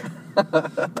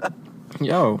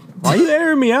 Yo, why you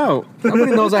airing me out?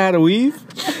 Nobody knows I had a weave.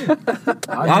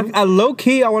 I low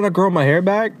key, I want to grow my hair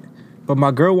back, but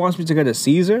my girl wants me to get a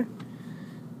Caesar,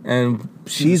 and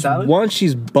she's salad?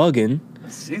 she's bugging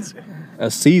Caesar.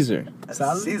 a Caesar.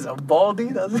 Salad? Caesar baldy,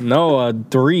 does it? No, a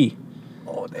 3.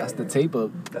 Oh, damn. That's the tape up.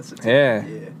 That's the Yeah.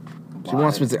 Yeah. She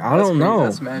wants me to. I That's don't crazy. know.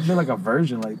 That's I mad feel like a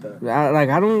version like that.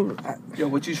 I don't. Yo,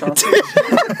 what you trying to say?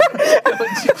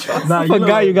 What you trying to Nah, I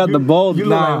forgot you got the bald. You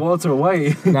look Nah. like Walter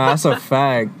White. Nah, that's a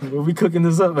fact. Are we cooking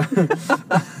this up?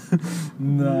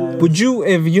 Nah. Would you,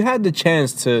 if you had the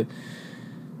chance to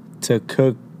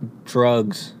cook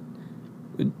drugs,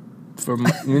 you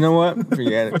know what?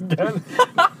 Forget it.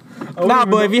 Nah,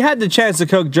 but if you had the chance to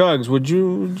cook drugs, would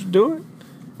you do it?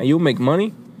 And you'll make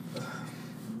money?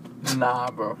 Nah,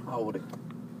 bro. I wouldn't.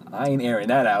 I ain't airing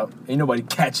that out. Ain't nobody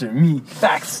catching me.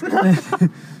 Facts.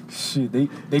 Shit,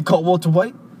 they caught Walter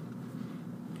White.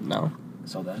 No.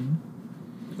 So then,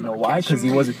 you know why? Because he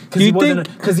catching wasn't. Do you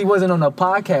Because he wasn't on a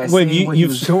podcast Wait, saying what he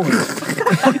was doing.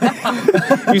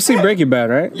 You see Breaking Bad,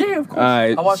 right? Yeah, of course.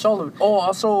 Alright. I watched all of it. Oh,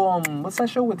 also, what's that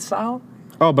show with Sal?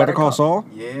 Oh, Better Call Saul?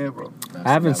 Yeah, bro.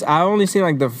 I haven't. I only seen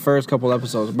like the first couple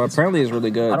episodes, but apparently it's really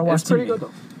good. I don't watch It's pretty TV. good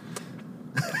though.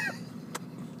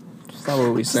 That's not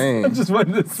what we I saying. just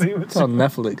wanted to see what It's on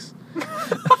Netflix.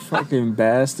 Fucking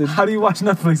bastard. How do you watch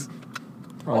Netflix?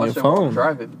 On Watch your it while I'm phone.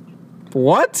 driving.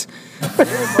 What?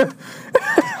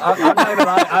 I'm not gonna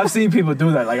lie, I've seen people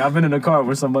do that. Like I've been in a car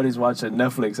where somebody's watching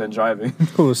Netflix and driving.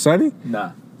 Who, Sonny?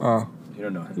 Nah, Oh, you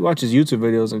don't know. he watches YouTube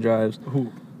videos and drives.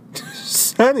 Who?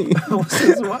 Sonny. What's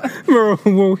this? What? Remember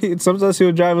when sometimes he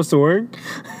would drive us to work?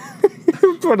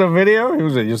 For the video, he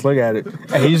was like, just look at it.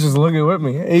 And he's just looking with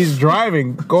me. And he's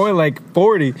driving, going like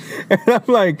 40. And I'm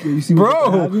like,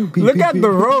 bro, look at the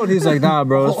road. He's like, nah,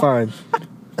 bro, it's fine.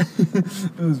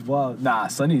 It was wild. Nah,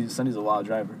 Sonny's a wild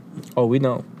driver. Oh, we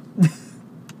know.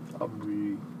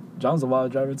 John's a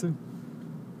wild driver too.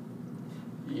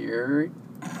 You're...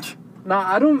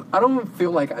 Nah, I don't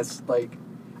feel like I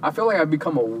feel like I've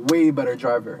become a way better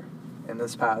driver in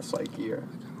this past like year.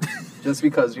 Just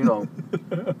because, you know,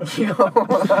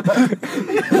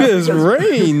 It's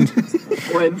rain.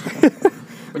 when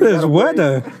It's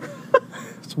weather.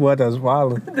 It's weather's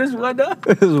wild. This weather.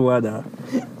 It's weather.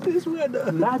 This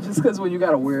weather. Not just because when you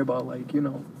gotta worry about like, you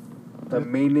know, the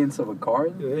maintenance of a car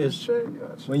and Yeah. shit. Yeah,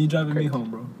 When you driving me Crazy.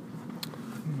 home, bro?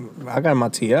 I got my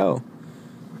TL.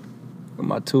 With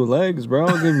my 2 legs, bro.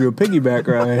 I'll give you a piggyback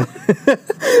ride.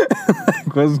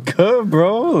 Like, what's good,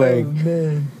 bro? Like,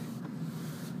 man.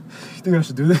 You think I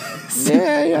should do this?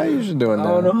 yeah, you should do it I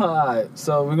now. don't know how. Alright,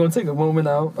 so we're gonna take a moment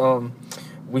out.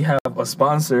 We have a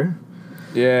sponsor.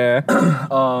 Yeah.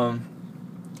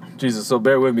 Jesus, so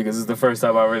bear with me because it's the first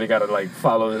time I really gotta like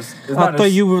follow this. It's I not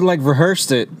thought you were like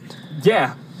rehearsed it.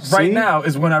 Yeah, See? right now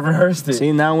is when I rehearsed it.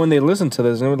 See, now when they listen to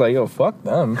this, they're like, yo, fuck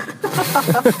them.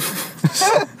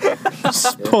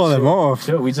 Just pull them off.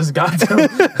 Sure, we just got them.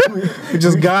 We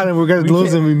just got it. We're going to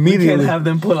lose them We immediately. can't have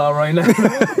them pull out right now.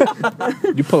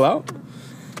 You pull out?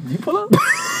 You pull out?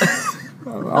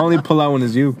 I only pull out when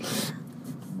it's you.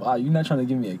 Wow, you not trying to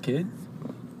give me a kid?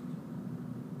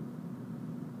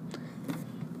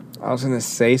 I was going to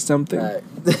say something. Alright,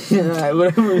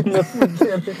 whatever.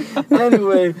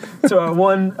 Anyway, to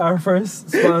our first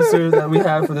sponsor that we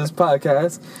have for this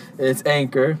podcast, it's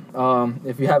Anchor.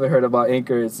 If you haven't heard about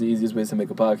Anchor, it's the easiest way to make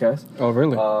a podcast. Oh,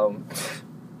 really?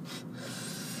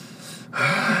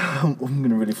 I'm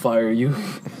gonna really fire you.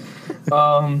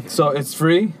 So it's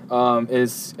free.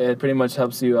 It pretty much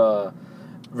helps you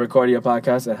record your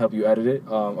podcast and help you edit it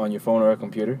on your phone or a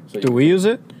computer. So Do we use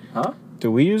it? Huh?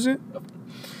 Do we use it?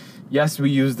 Yes, we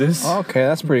use this. Okay,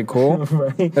 that's pretty cool.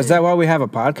 Right. Is that why we have a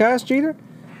podcast, Jeter?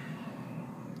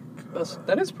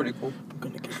 that is pretty cool. I'm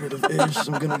gonna get rid of Ish.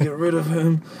 I'm gonna get rid of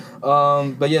him.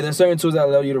 But yeah, there's certain tools that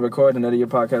allow you to record and edit your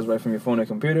podcast right from your phone or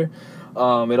computer.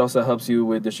 It also helps you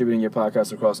with distributing your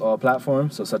podcast across all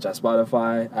platforms, so such as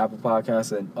Spotify, Apple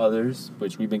Podcasts, and others,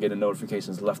 which we've been getting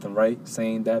notifications left and right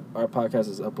saying that our podcast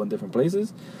is up on different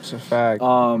places. It's a fact.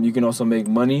 You can also make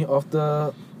money off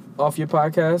your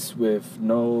podcast with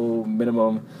no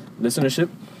minimum listenership.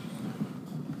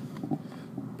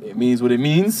 It means what it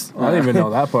means. I didn't even know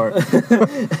that part.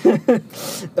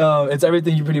 It's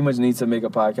everything you pretty much need to make a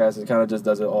podcast. It kind of just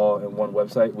does it all in one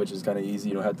website, which is kind of easy.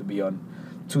 You don't have to be on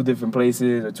 2 different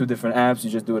places or 2 different apps. You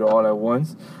just do it all at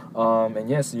once. And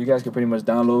yes, you guys can pretty much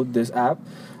download this app.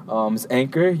 It's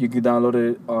Anchor. You can download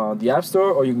it on the App Store,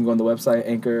 or you can go on the website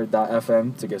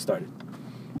anchor.fm to get started.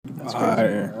 That's All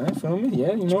crazy. right. All right, feel me?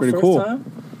 Yeah, you know, pretty first cool. time.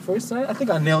 First time. I think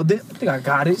I nailed it. I think I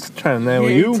got it. Trying to nail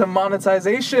Hey, you. to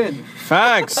monetization.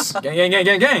 Facts. Gang.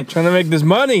 Trying to make this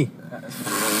money.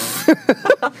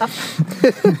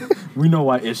 We know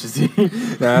why Ish is here.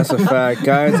 Nah, that's a fact,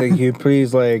 guys. Can you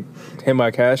please hit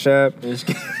my Cash App? Ish.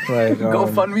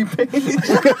 GoFundMe page.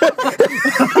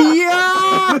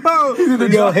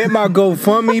 Yo, hit my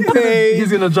GoFundMe page.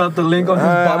 He's gonna drop the link on his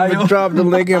I'm bio. gonna drop the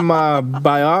link in my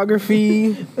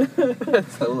biography.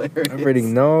 That's hilarious. I already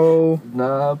know.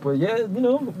 Nah, but yeah, you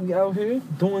know, we out here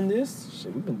doing this.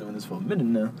 Shit, we've been doing this for a minute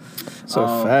now. It's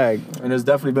a fact. And it's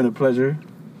definitely been a pleasure,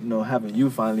 you know, having you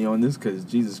finally on this, because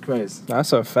Jesus Christ.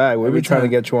 That's a fact. We've Every been trying to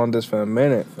time. get you on this for a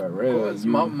minute. For real. It's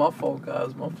my fault,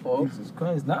 guys. My fault. Jesus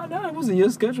Christ. Nah, it wasn't your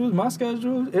schedule. It was my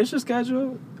schedule. It's your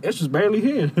schedule. It's just barely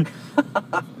here.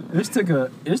 Ish took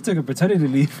a paternity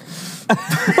leave.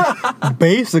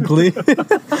 Basically,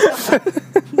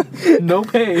 No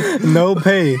pay. no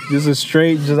pay. Just a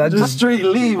straight. Just straight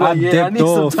leave. I Like, yeah, I dipped need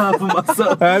off. some time for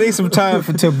myself. I need some time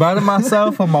to better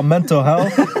myself for my mental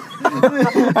health.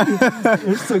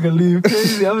 Ish took a leave.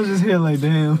 Crazy. I was just here like,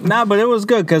 damn. Nah, but it was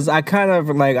good because I kind of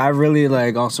I really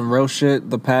on some real shit.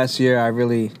 The past year, I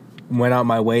really went out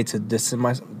my way to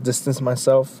distance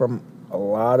myself from a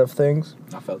lot of things.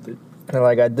 I felt it. And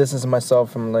I distanced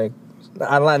myself from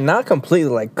I not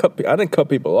completely I didn't cut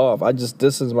people off. I just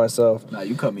distanced myself. Nah,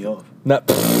 you cut me off. Not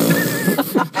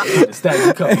Instead,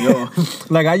 you cut me off.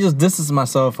 I just distanced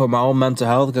myself from my own mental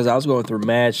health because I was going through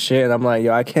mad shit, and I'm like,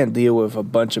 yo, I can't deal with a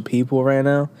bunch of people right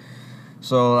now.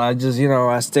 So I just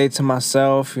I stayed to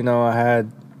myself. I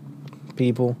had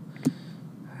people.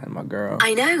 I had my girl.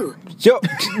 I know. Yo,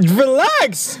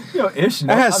 relax. Yo, Ish.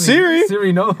 I had Siri.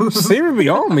 Siri knows. Siri be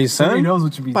on me, son. Siri knows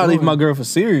what you be Probably leave doing. my girl for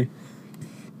Siri.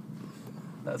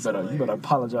 That's You better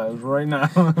apologize right now.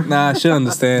 Nah, she'll You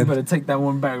understand. better take that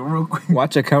one back real quick.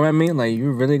 Watch her come at me like,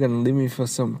 you really gonna leave me for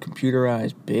some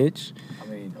computerized bitch? I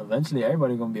mean, eventually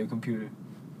everybody gonna be a computer.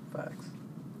 Facts.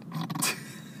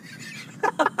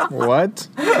 What?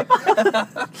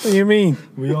 What do you mean?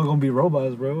 We all gonna be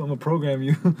robots, bro. I'm gonna program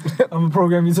you. I'm gonna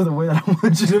program you to the way that I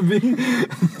want you to be.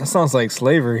 That sounds like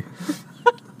slavery.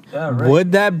 Yeah, right.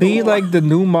 Would that be like the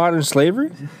new modern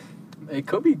slavery? It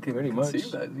could be Pretty much.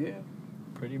 conceived as, yeah.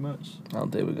 Pretty much. I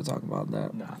don't think we could talk about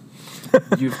that. Nah.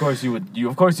 You of course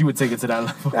you would take it to that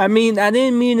level. I mean, I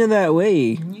didn't mean it that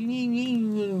way.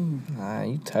 Nah,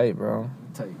 you tight, bro.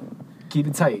 Tight. Keep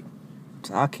it tight.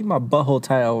 I'll keep my butthole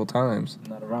tight at all times.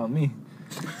 Not around me.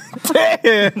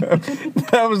 Damn.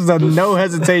 That was a no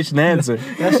hesitation answer.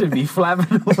 That should be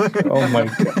flapping away. Oh my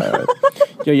god.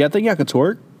 Yo, y'all think y'all could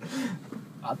twerk?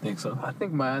 I think so. I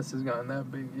think my ass has gotten that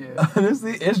big, yeah.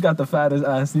 Honestly, Ish got the fattest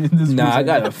ass in this. Nah, I music.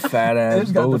 got a fat ass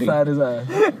Ish got booty. the fattest ass.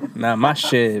 Nah, that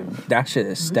shit is This shit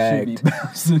be stacked.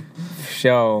 bouncing.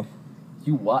 Show.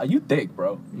 You thick,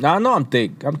 bro. Nah, no, I'm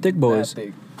thick. I'm thick, boys. Mad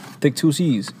thick. Thick 2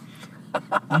 C's.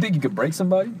 You think you could break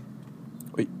somebody?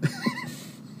 Wait.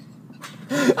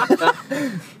 I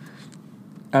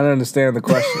don't understand the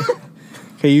question.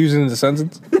 Can you use it in the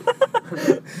sentence?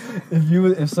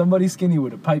 If somebody skinny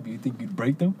with a pipe, you think you'd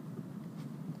break them?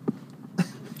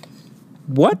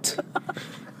 What?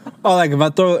 Oh, like if I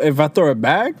throw it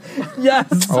back?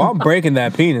 Yes. Oh, I'm breaking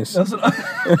that penis. That's what I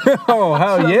Oh,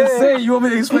 hell was yeah. saying. You want me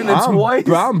to explain it twice?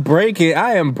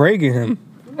 I am breaking him.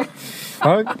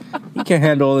 Fuck. He can't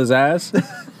handle his ass.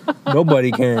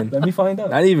 Nobody can. Let me find out.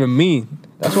 Not even me.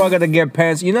 That's why I gotta get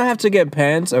pants. You know, I have to get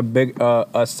pants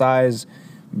a size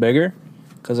bigger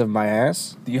because of my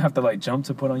ass. Do you have to jump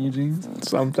to put on your jeans?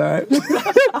 Sometimes.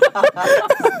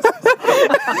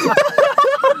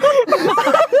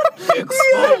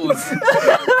 Exposed.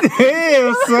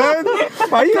 Damn, son.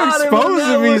 Why you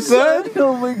exposing me, son?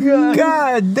 Oh my god.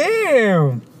 God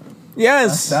damn.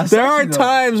 Yes, That's there are sexy, though.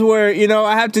 times where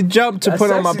I have to jump to That's put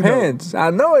on my sexy, though. pants. I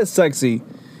know it's sexy.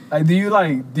 Do you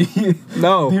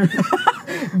No, do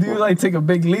you take a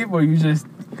big leap or you just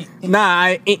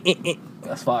nah.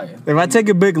 That's fire. If I take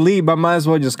a big leap, I might as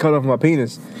well just cut off my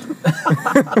penis.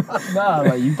 Nah,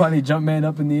 like you probably jump man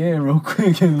up in the air real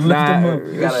quick and lift him up.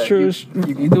 It's true.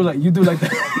 You do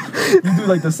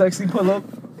like the sexy pull up.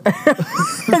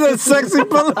 The sexy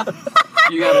pull up.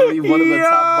 You gotta leave one of the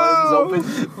top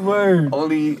buttons open. Word.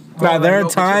 Only. Nah, there are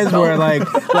open times your where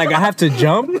belt. like I have to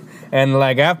jump and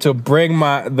like I have to bring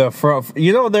the front.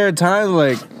 You know, there are times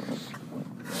like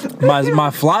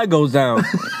my fly goes down.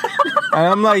 And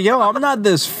I'm like, yo, I'm not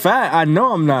this fat. I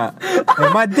know I'm not.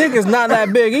 And my dick is not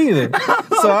that big either.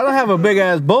 So I don't have a big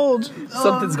ass bulge.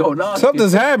 Something's going on.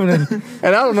 Something's happening.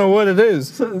 And I don't know what it is.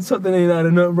 Something ain't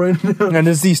adding up right now. And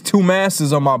there's these two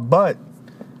masses on my butt.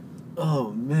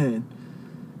 Oh man.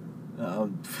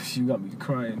 You got me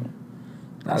crying.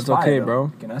 That's fire, okay, though.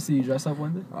 bro. Can I see you dress up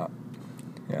one day?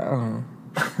 Yeah, I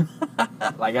don't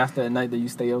know. Like after a night that you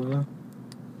stay over?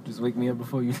 Just wake me up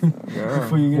before you Yeah.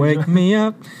 before you get Wake drunk. me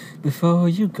up before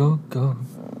you go.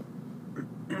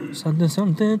 Something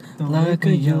Don't like wake a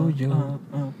me yo-yo.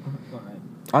 Alright.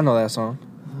 I know that song.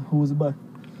 Who was it by?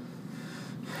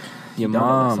 Your Don't know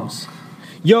that mom's. song.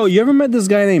 Yo, you ever met this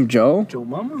guy named Joe? Joe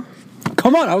Mama?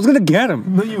 Come on, I was gonna get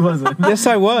him. No, you wasn't. Yes,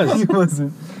 I was. You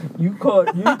wasn't. You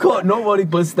caught nobody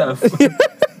but Steph.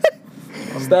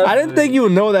 Steph. I didn't think you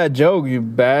would know that joke, you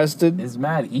bastard. It's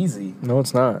mad easy. No,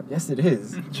 it's not. Yes, it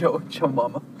is. Joe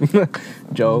Mama.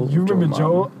 Joe. You remember Mama.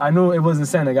 Joe? I know it wasn't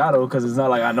Sanagato because it's not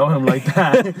like I know him like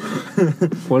that.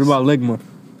 What about Ligma?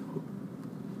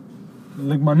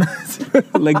 Lick my nuts.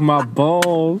 Like my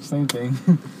balls. Same thing.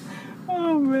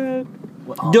 Oh man.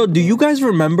 Yo, do you guys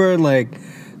remember like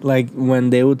when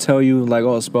they would tell you like,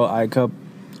 oh, spell ICUP,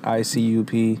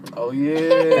 ICUP, Oh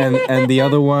yeah. and the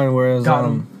other one was Got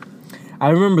him. I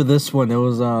remember this one. It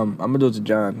was I'm gonna do it to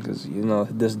John because you know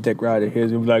this dick rider here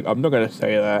is gonna be like, I'm not gonna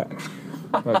say that,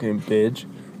 fucking bitch.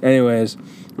 Anyways,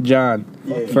 John,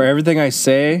 Yeah. for everything I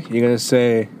say, you're gonna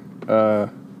say,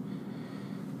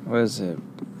 what is it?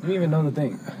 You don't even know the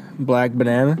thing. Black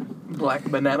banana. Black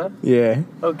banana. Yeah.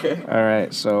 Okay. All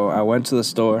right. So I went to the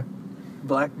store.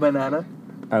 Black banana.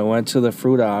 I went to the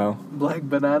fruit aisle. Black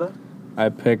banana. I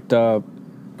picked up,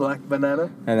 Black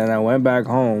banana. and then I went back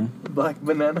home Black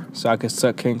banana. so I could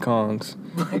suck King Kong's.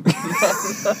 Black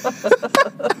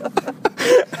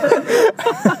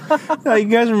You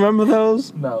guys remember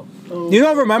those? No. You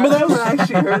don't remember I those? never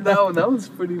actually heard that one. That was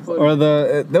pretty funny. Or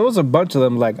there was a bunch of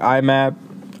them like IMAP,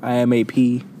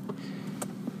 IMAP.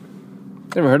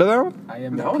 Ever heard of that one? I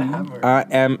am No, the I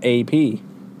P. haven't. IMAP.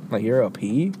 Like you're a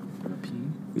P? P.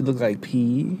 You look like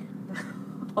P.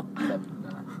 Nah.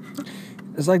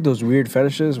 It's like those weird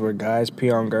fetishes where guys pee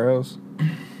on girls.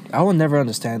 I will never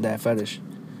understand that fetish.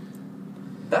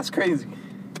 That's crazy.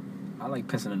 I like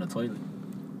pissing in the toilet.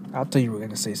 I thought you were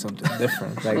gonna say something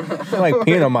different. Like I like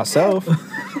peeing on myself.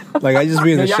 Like I just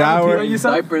be in the Yeah, y'all ever pee shower. on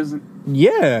yourself? Diapers.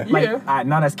 Yeah. Like,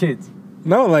 not as kids.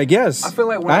 No, like yes. I feel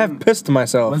like when I I'm- have pissed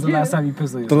myself. When's the Yeah. last time you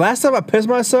pissed on The yourself? last time I pissed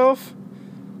myself,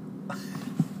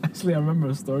 Actually, I remember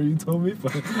a story you told me,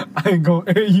 but I ain't gonna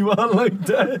air you out like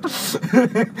that.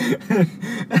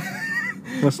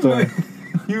 what story?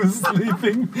 You was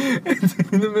sleeping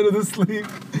in the middle of the sleep.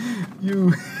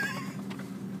 You,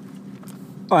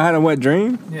 Oh, I had a wet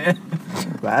dream. yeah,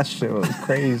 That shit was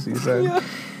crazy, son.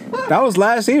 That was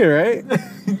last year, right?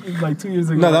 like 2 years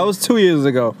ago. No, that was 2 years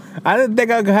ago. I didn't think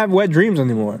I could have wet dreams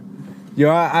anymore. Yo,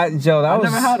 Joe, that I was.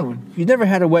 never had one. You never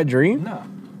had a wet dream? No.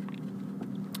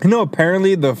 You know,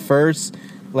 apparently the first,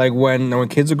 like when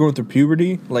kids are going through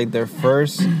puberty, like their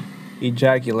first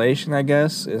ejaculation, I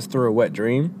guess, is through a wet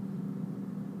dream.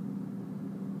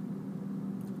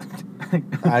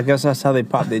 I guess that's how they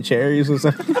pop their cherries or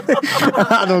something.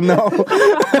 I don't know.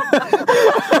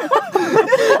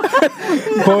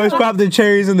 Boys pop their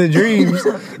cherries in their dreams.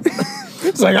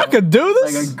 It's like I could do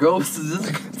Like this. a ghost is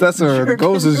just. That's a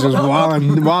ghost is just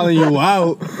wilding you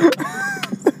out.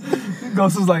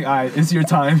 Ghost was like, all right, it's your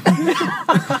time.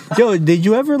 Yo, did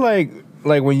you ever like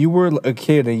when you were a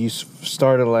kid and you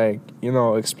started like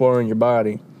exploring your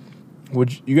body?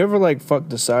 Would you ever like fuck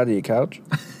the side of your couch,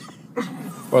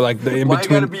 or like the in Why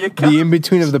between, gotta be a couch? the in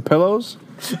between of the pillows?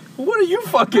 What are you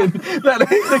fucking? That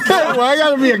ain't the couch. Why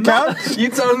gotta be a couch? You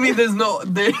telling me there's no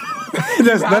there?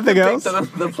 There's you have nothing to else.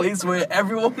 pick the place where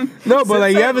everyone. No, but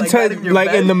like you sits at, haven't that touched in your like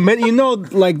in bed? the middle,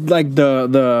 like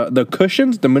the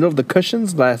cushions, the middle of the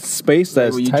cushions, that space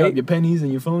that's Where you drop tight. your pennies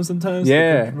and your phone sometimes.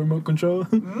 Yeah. The remote control.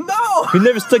 No. You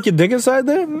never stuck your dick inside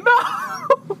there?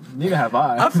 Neither have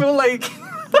I. I feel like.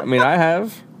 I mean, I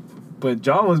have. But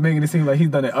John was making it seem like he's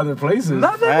done it other places.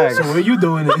 Nothing. Facts. So where you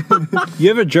doing it? You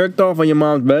ever jerked off on your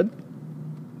mom's bed?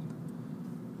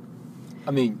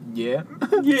 I mean, yeah.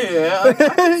 Yeah.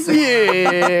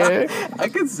 I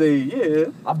could say yeah.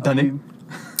 I've done it.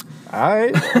 All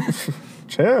right.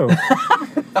 Chill.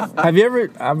 Have you ever?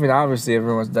 I mean, obviously,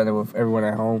 everyone's done it with everyone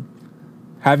at home.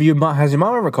 Has your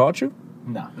mom ever caught you?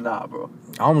 Nah. Nah, bro.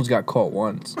 I almost got caught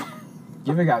once.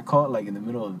 You ever got caught like in the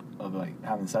middle of like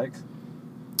having sex?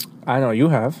 I know you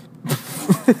have.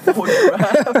 What you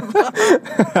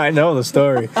have? I know the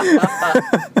story.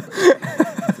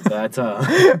 That's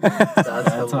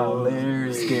That's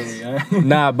hilarious. scary. Right?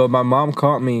 Nah, but my mom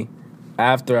caught me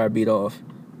after I beat off.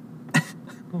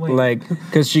 Wait, Like,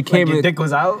 cause she came your in. dick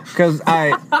was out. Cause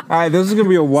this is gonna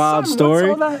be a wild Son, story.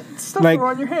 What's all that stuff Like,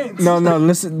 around your hands? No,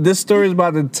 listen. This story is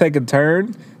about to take a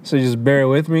turn, so just bear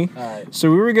with me. Alright. So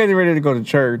we were getting ready to go to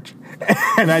church,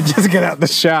 and I just get out the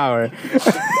shower,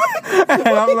 and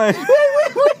I'm like,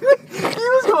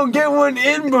 You was gonna get one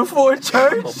in before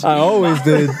church. I always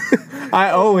did.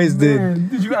 I always did. Man,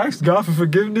 did you ask God for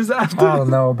forgiveness after? I don't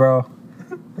know, bro.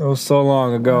 It was so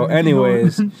long ago.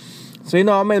 Anyways, so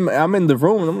I'm in the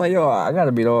room, and I'm like, yo, I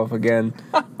gotta beat off again.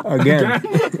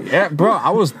 Yeah, bro. I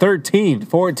was 13,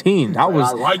 14. I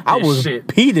was like I this was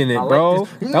shit. beating it, I like bro.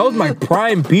 this. That was my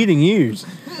prime beating years.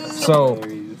 So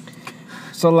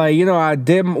like, I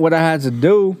did what I had to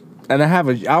do, and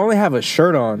I only have a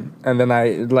shirt on, and then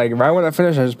I like right when I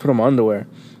finish, I just put on my underwear,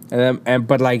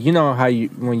 but like how you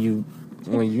when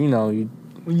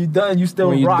you're done, you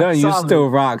still rock you're solid. still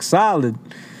rock solid.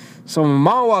 So my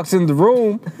mom walks in the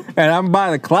room, and I'm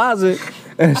by the closet,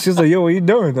 and she's like, yo, what you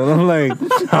doing? And I'm like,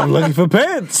 I'm looking for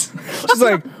pants. She's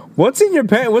like, what's in your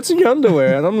pants? What's in your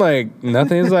underwear? And I'm like,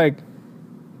 nothing. It's like,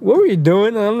 what were you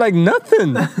doing? And I'm like,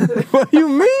 nothing. What do you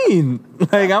mean?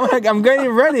 I'm getting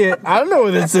ready. I don't know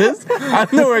what this is. I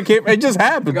don't know where it came. It just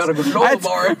happened. You gotta granola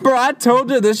bar. Bro, I told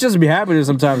her this just be happening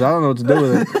sometimes. I don't know what to do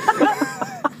with it.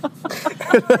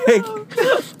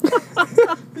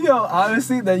 Yo,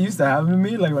 honestly, that used to happen to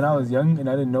me. Like when I was young and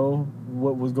I didn't know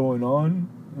what was going on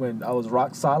when I was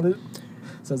rock solid.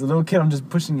 So as a little kid, I'm just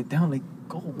pushing it down, like,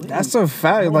 go away. That's a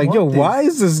fact. I don't Like, yo, want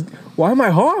this. why am I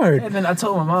hard? And then I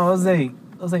told my mom, I was like,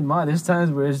 Ma, there's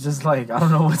times where it's just like, I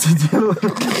don't know what to do.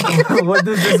 What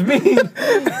does this mean?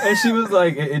 And she was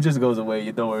like, it just goes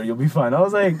away. Don't worry, you'll be fine. I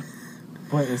was like,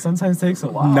 but it sometimes takes a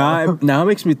while. Now it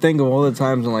makes me think of all the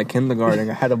times in like kindergarten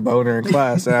I had a boner in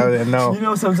class and I didn't know.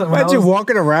 Sometimes when Imagine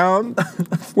walking around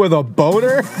with a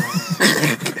boner,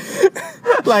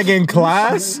 like in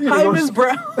class. Hi, Miss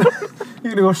Brown.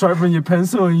 you're gonna go sharpen your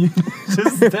pencil and you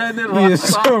just stand there You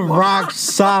just rock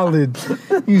solid.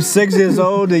 You 6 years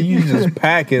old and you just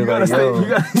pack it like yo. You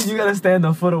gotta stand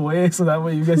a foot away so that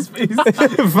way you get space. In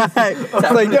fact, it's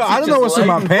like yo, I don't know what's in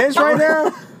my pants right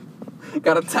now.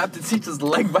 Gotta tap the teacher's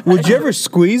leg back. Would you ever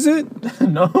squeeze it?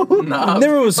 No. Nah.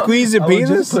 Never would squeeze your I would just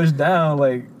penis? push down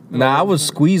like. Nah, I would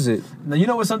squeeze it. Now, you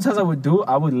know what sometimes I would do?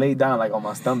 I would lay down like on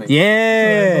my stomach.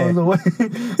 Yeah. So it goes away.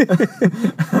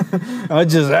 I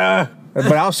just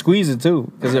but I'll squeeze it too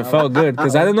because it felt good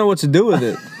because I didn't know what to do with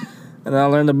it, and I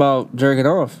learned about jerking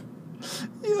off.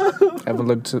 Yeah.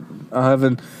 I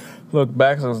haven't looked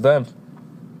back since then.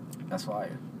 That's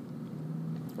fire.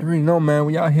 You already know, man.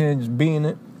 We out here just being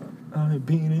it. Out here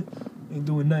beating it, ain't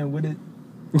doing nothing with it.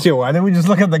 Yo, why didn't we just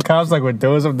look at the cops like we're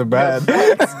doing something bad?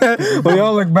 We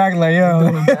all look back like, yo,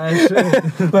 Doing bad shit.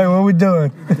 like what we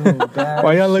doing? Doing bad.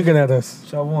 Why y'all looking at us?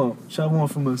 Shot one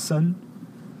from a son.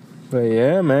 But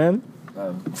yeah, man.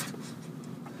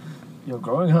 Yo,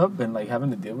 growing up and like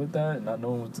having to deal with that and not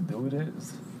knowing what to do with it.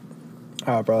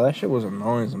 Ah, bro, that shit was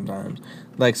annoying sometimes.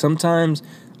 Like sometimes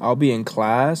I'll be in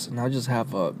class and I'll just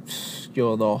have the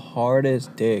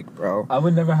hardest dick, bro. I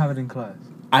would never have it in class.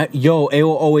 It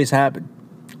will always happen.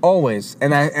 Always.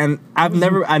 And I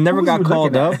never who's got you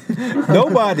called looking up.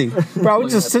 Nobody. Bro, I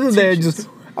was just sitting there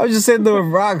I was just sitting there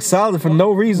rock solid for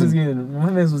no reason. My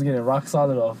man was getting rock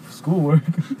solid off schoolwork.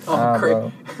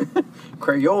 Bro.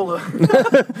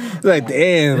 Crayola. Like,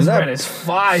 damn. This red is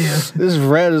fire. This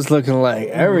red is looking like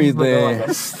It's everything. looking like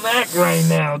a snack right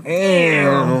now.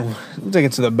 Damn. I'm taking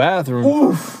it to the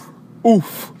bathroom.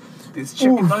 Oof. These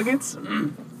chicken nuggets.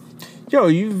 Yo,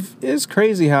 it's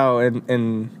crazy how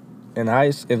in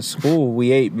school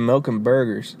we ate milk and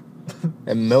burgers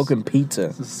and milk and pizza.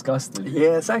 It's disgusting.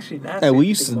 Yeah, it's actually nasty. And we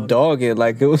used to dog it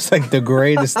like it was like the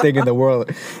greatest thing in the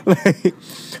world. Like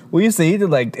we used to eat it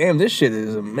like, damn, this shit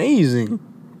is amazing.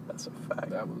 That's a fact.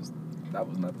 That was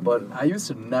nothing. But I used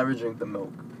to never drink the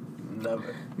milk.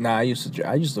 Never. Nah, I used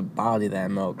to body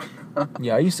that milk.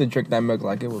 Yeah, I used to drink that milk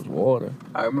like it was water.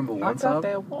 I remember one I got time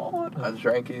that water. I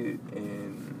drank it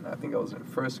in I think I was in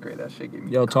first grade. That shit gave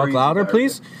me. Yo, talk crazy louder, diarrhea.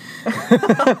 please.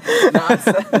 Nah, I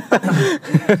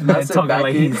said, Man, talking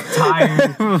like he's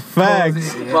tired.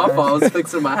 Facts. Yeah. My fault. I was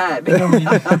fixing my hat.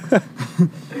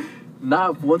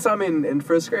 Nah, one time in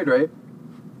first grade, right?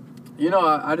 You know,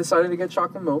 I decided to get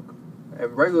chocolate milk,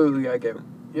 and regularly I get,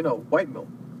 you know, white milk.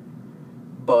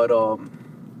 But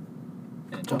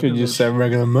Could you just say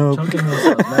regular milk? Chunky milk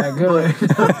sounds mad good.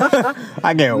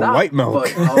 I get Nah, white milk,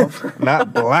 but,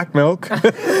 not black milk.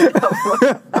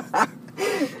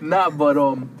 nah, but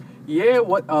yeah,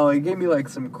 what? It gave me like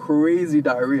some crazy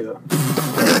diarrhea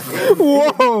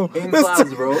Whoa! in this class,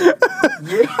 took- bro.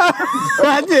 Yeah,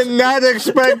 I did not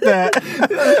expect that.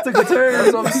 Took a turn.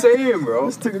 that's what I'm saying, bro.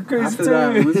 This took a crazy After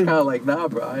that, it was turn. kind of like, nah,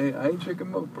 bro, I ain't drinking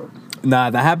milk, bro. Nah,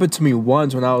 that happened to me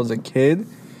once when I was a kid,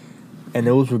 and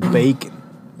it was with bacon.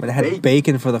 When I had Bacon?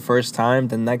 bacon for the first time,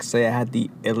 the next day I had the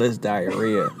illest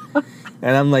diarrhea.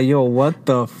 And I'm like, yo, what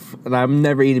the and I'm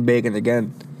never eating bacon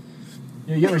again.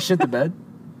 Yo, you ever shit the bed?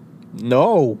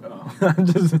 No. I'm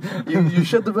just. You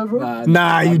shut the bed, bro?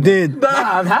 Nah, you did. Nah,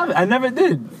 I haven't. I never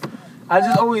did. I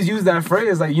just always use that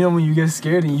phrase, like, you know, when you get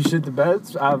scared and you shit the bed.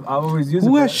 I've always used it.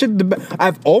 Who for has that. shit the bed?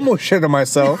 I've almost shit on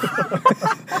myself.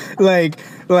 like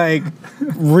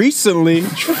recently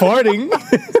farting.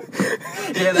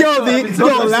 Yeah,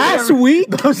 Yo, last week,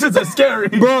 Those shits are scary.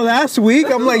 bro, last week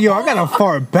I'm like, yo, I gotta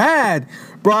fart bad.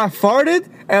 Bro, I farted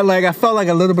and like I felt like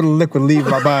a little bit of liquid leave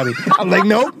my body. I'm like,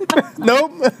 nope.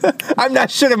 I'm not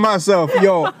shitting myself.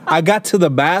 Yo, I got to the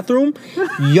bathroom.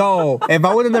 Yo, if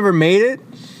I would have never made it,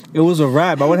 it was a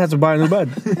wrap. I would have to buy a new bed.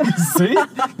 See?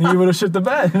 You would have shit the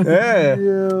bed. Yeah.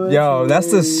 Yo,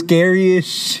 that's the scariest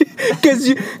shit.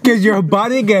 Cause your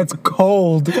body gets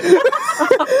cold.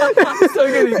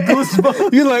 Start getting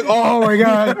goosebumps. You're like, oh my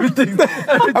god.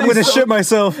 I'm gonna shit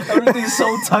myself. Everything's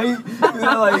so tight.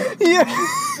 You're like, Yeah.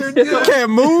 You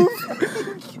can't move.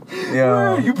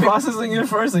 Yeah. you processing it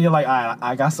first, and you're like,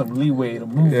 I got some leeway to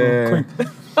move real quick.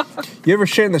 You ever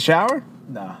shit in the shower?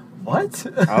 Nah. What?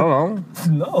 I don't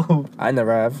know. No. I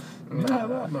never have.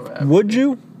 Nah, nah. Would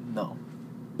you? No.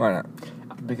 Why not?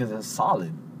 Because it's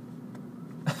solid.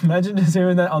 Imagine just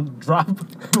hearing that on drop. And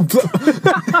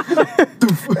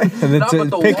then Nah, to but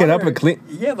the pick it up water- and clean.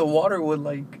 Yeah, the water would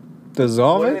like.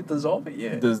 Dissolve Wouldn't it? it dissolve it?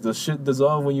 Yeah. Does the shit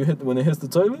dissolve when it hits the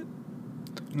toilet?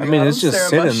 I mean, it's don't just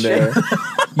stare at my sitting there.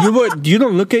 shit. You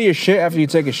don't look at your shit after you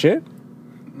take a shit?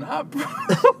 Nah, bro.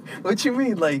 What you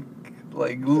mean, like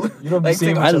You don't be like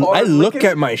seeing take a I hard look lick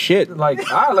at my shit. Like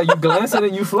you glance at it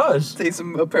and you flush. Take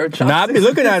a pair of chopsticks. Nah, I'd be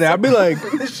looking at it. I'd be like,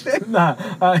 Shit. Nah,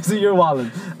 I see you're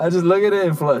wildin'. I just look at it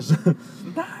and flush.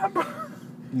 Nah, bro.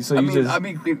 So I you mean,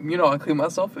 just you know, I clean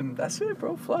myself and that's it,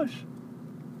 bro. Flush.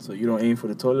 so you don't aim for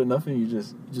the toilet, nothing. You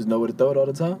just know where to throw it all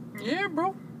the time. Yeah,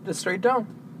 bro. Just straight down.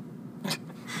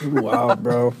 wow,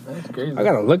 bro. That's crazy. I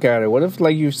gotta look at it. What if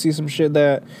like you see some shit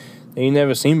that you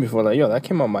never seen before? Like, yo, that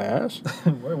came out my ass.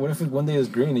 What if one day it's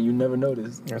green and you never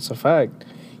noticed? That's a fact.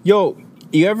 Yo,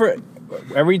 you ever?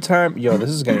 Every time, yo, this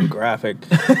is getting graphic.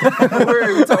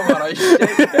 We're even talking about our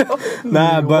shit.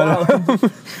 Nah,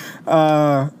 but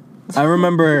I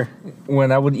remember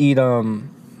when I would eat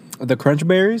the crunch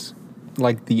berries,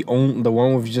 like the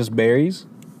one with just berries,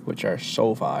 which are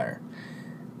so fire.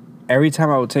 Every time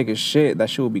I would take a shit, that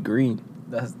shit would be green.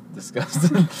 That's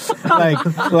disgusting. like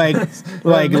That's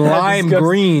lime disgusting.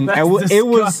 green. That's It would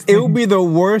disgusting. be the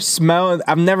worst smell.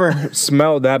 I've never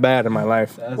smelled that bad in my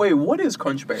life. Wait, what is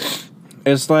Crunch Berry?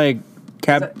 It's like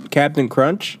Captain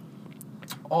Crunch.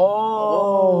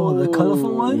 Oh, the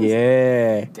colorful ones.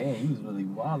 Yeah, Damn, you was really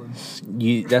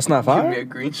wildin'. that's not Give me a fire.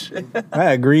 green shit. I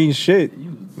had green shit.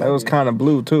 You That was kind of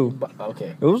blue too.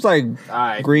 okay. It was like All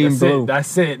right, green, that's blue. It,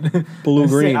 that's it. Blue,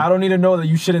 That's it. green. I don't need to know that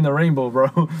you shit in the rainbow, bro.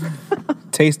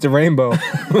 Taste the rainbow.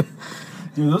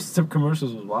 Dude, those tip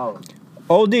commercials was wild.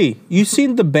 OD, you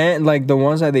seen the band, like the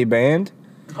ones that they banned?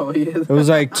 Oh yeah. It was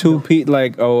like two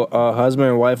like a husband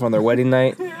and wife on their wedding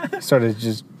night started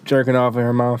just jerking off in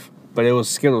her mouth, but it was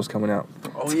Skittles coming out.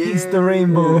 Oh yeah. Taste the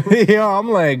rainbow. Yo, I'm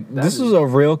like, this is a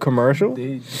real commercial.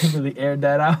 They really aired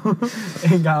that out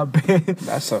and got banned.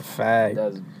 That's a fact.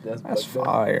 That's That's fucked up.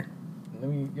 fire.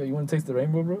 Yo, you want to taste the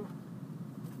rainbow, bro?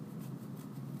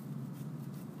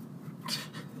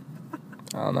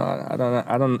 I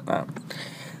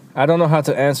don't know how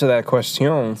to answer that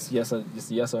question. It's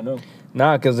yes or no.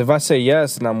 Nah, because if I say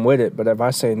yes, then I'm with it. But if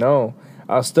I say no,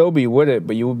 I'll still be with it,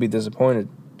 but you will be disappointed.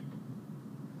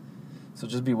 So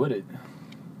just be with it.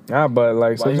 Nah, but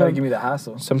like Why you gotta sometimes, give me the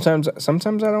hassle? sometimes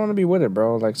I don't want to be with it,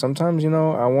 bro. Like sometimes, I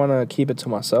want to keep it to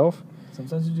myself.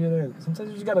 Sometimes you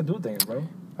just gotta do things, bro.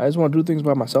 I just want to do things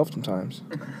by myself sometimes.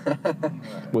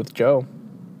 With Joe.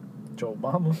 Joe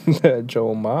Obama.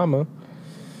 Joe Mama.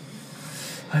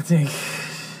 I think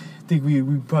we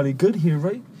probably good here,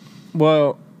 right?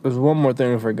 Well, there's one more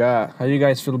thing I forgot. How do you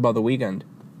guys feel about The Weeknd?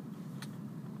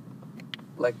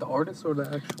 Like the artist or the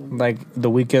actual? Like The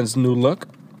Weeknd's new look?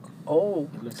 Oh,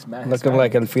 It looks mad. Looking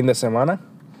like El Fin de Semana?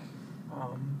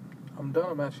 I'm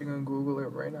done. I'm actually gonna Google it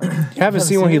right now. You haven't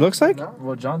seen what he looks like? No?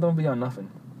 Well, John don't be on nothing.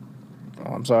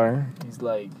 Oh, I'm sorry.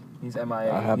 He's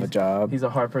MIA. I have a job. He's a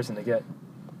hard person to get.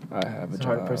 I have a He's a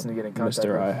job. hard person to get in contact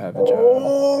Mister, with. I have a job.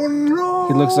 Oh no!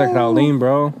 He looks like Halim,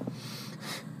 bro.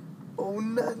 Oh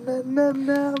nah.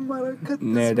 I'm gonna cut this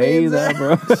man's Nereida, ass.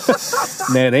 bro.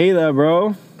 Nereida,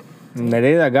 bro.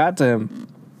 Nereida got to him.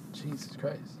 Jesus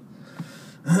Christ.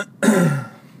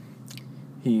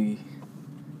 he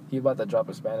about to drop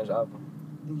a Spanish album.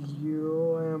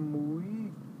 Yo, am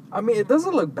weak. I mean, it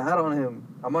doesn't look bad on him.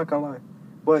 I'm not gonna lie,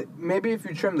 but maybe if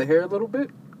you trim the hair a little bit,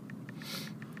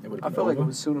 I feel like it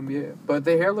would suit him. Yeah, but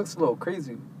the hair looks a little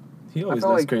crazy. He always feel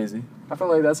looks like- crazy. I feel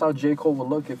like that's how J. Cole would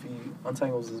look if he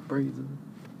untangles his braids and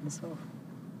stuff.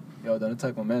 Yo, don't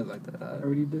attack my man like that. I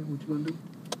already did. What you gonna do?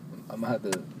 I'm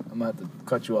gonna have to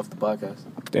cut you off the podcast.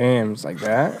 Damn, it's like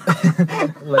that.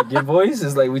 Like your voice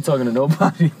is like we talking to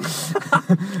nobody.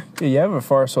 Yeah, you ever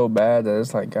fart so bad that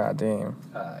it's like, goddamn.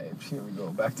 Alright, here we go.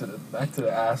 Back to the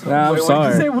asshole. Nah, I'm Wait,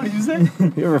 sorry. What did you say?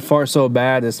 You ever fart so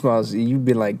bad it smells, you'd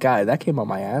be like, God, that came out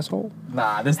my asshole?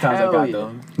 Nah, this time I Hell got yeah.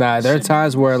 them. Nah, there are Shit.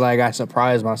 times where, like, I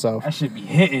surprise myself. I should be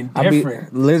hitting I be,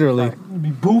 different. literally. Be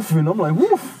boofing. I'm like,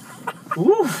 woof.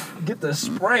 Woof. Get the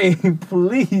spray,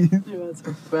 please. Yeah, that's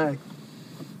a fact.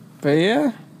 But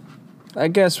yeah, I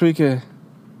guess we could.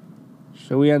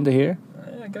 Should we end it here?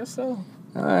 I guess so.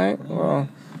 All right. Well,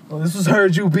 This was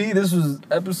Heard You Be. This was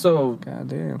episode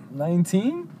goddamn.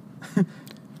 19.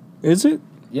 Is it?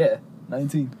 Yeah,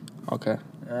 19. Okay.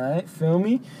 Alright, feel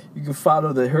me? You can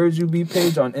follow the Heard You Be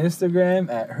page on Instagram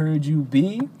at Heard You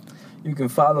Be. You can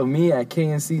follow me at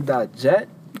knc.jet.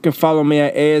 You can follow me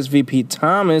at ASVP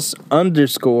Thomas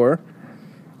 _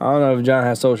 I don't know if John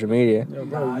has social media. Yo,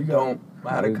 Nah, I you don't.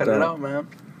 I had to You cut don't. it out, man.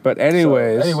 But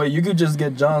anyways. So, anyway, you could just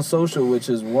get John's social, which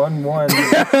is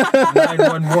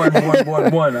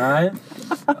 1191111. Alright.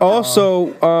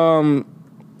 Also,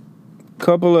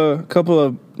 couple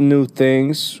of new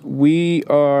things. We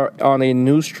are on a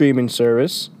new streaming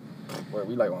service. Where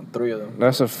we like on 3 of them.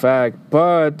 That's a fact.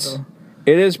 But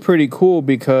it is pretty cool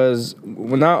because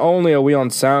not only are we on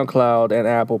SoundCloud and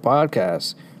Apple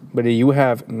Podcasts, but you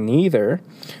have neither.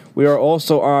 We are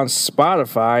also on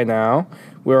Spotify now.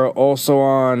 We are also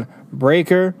on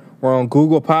Breaker. We're on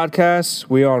Google Podcasts.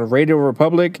 We are on Radio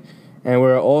Republic. And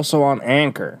we're also on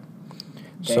Anchor.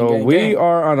 So gang, we gang.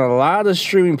 are on a lot of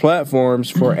streaming platforms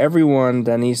for everyone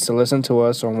that needs to listen to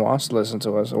us or wants to listen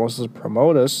to us or wants to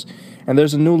promote us. And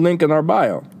there's a new link in our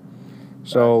bio.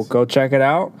 So Nice. go check it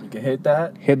out. You can hit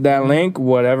that. Hit that link,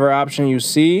 whatever option you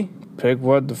see. Pick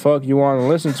what the fuck you want to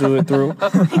listen to it through.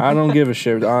 I don't give a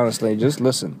shit, honestly. Just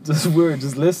listen. Just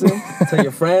listen. Tell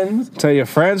your friends. Tell your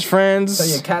friends' friends. Tell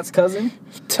your cat's cousin.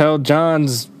 Tell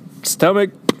John's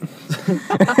stomach.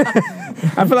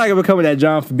 I feel like I'm becoming that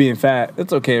John for being fat.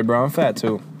 It's okay, bro. I'm fat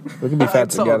too. We can be fat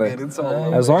It's all together. good. It's all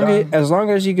good. As long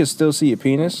as you can still see your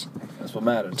penis, That's what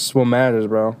matters. that's what matters,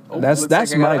 bro. Oh, that's looks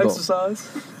like I my gotta goal. exercise.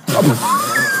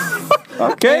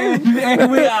 Okay.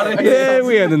 And we out of here. Yeah,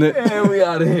 we ending it. And we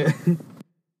out of here.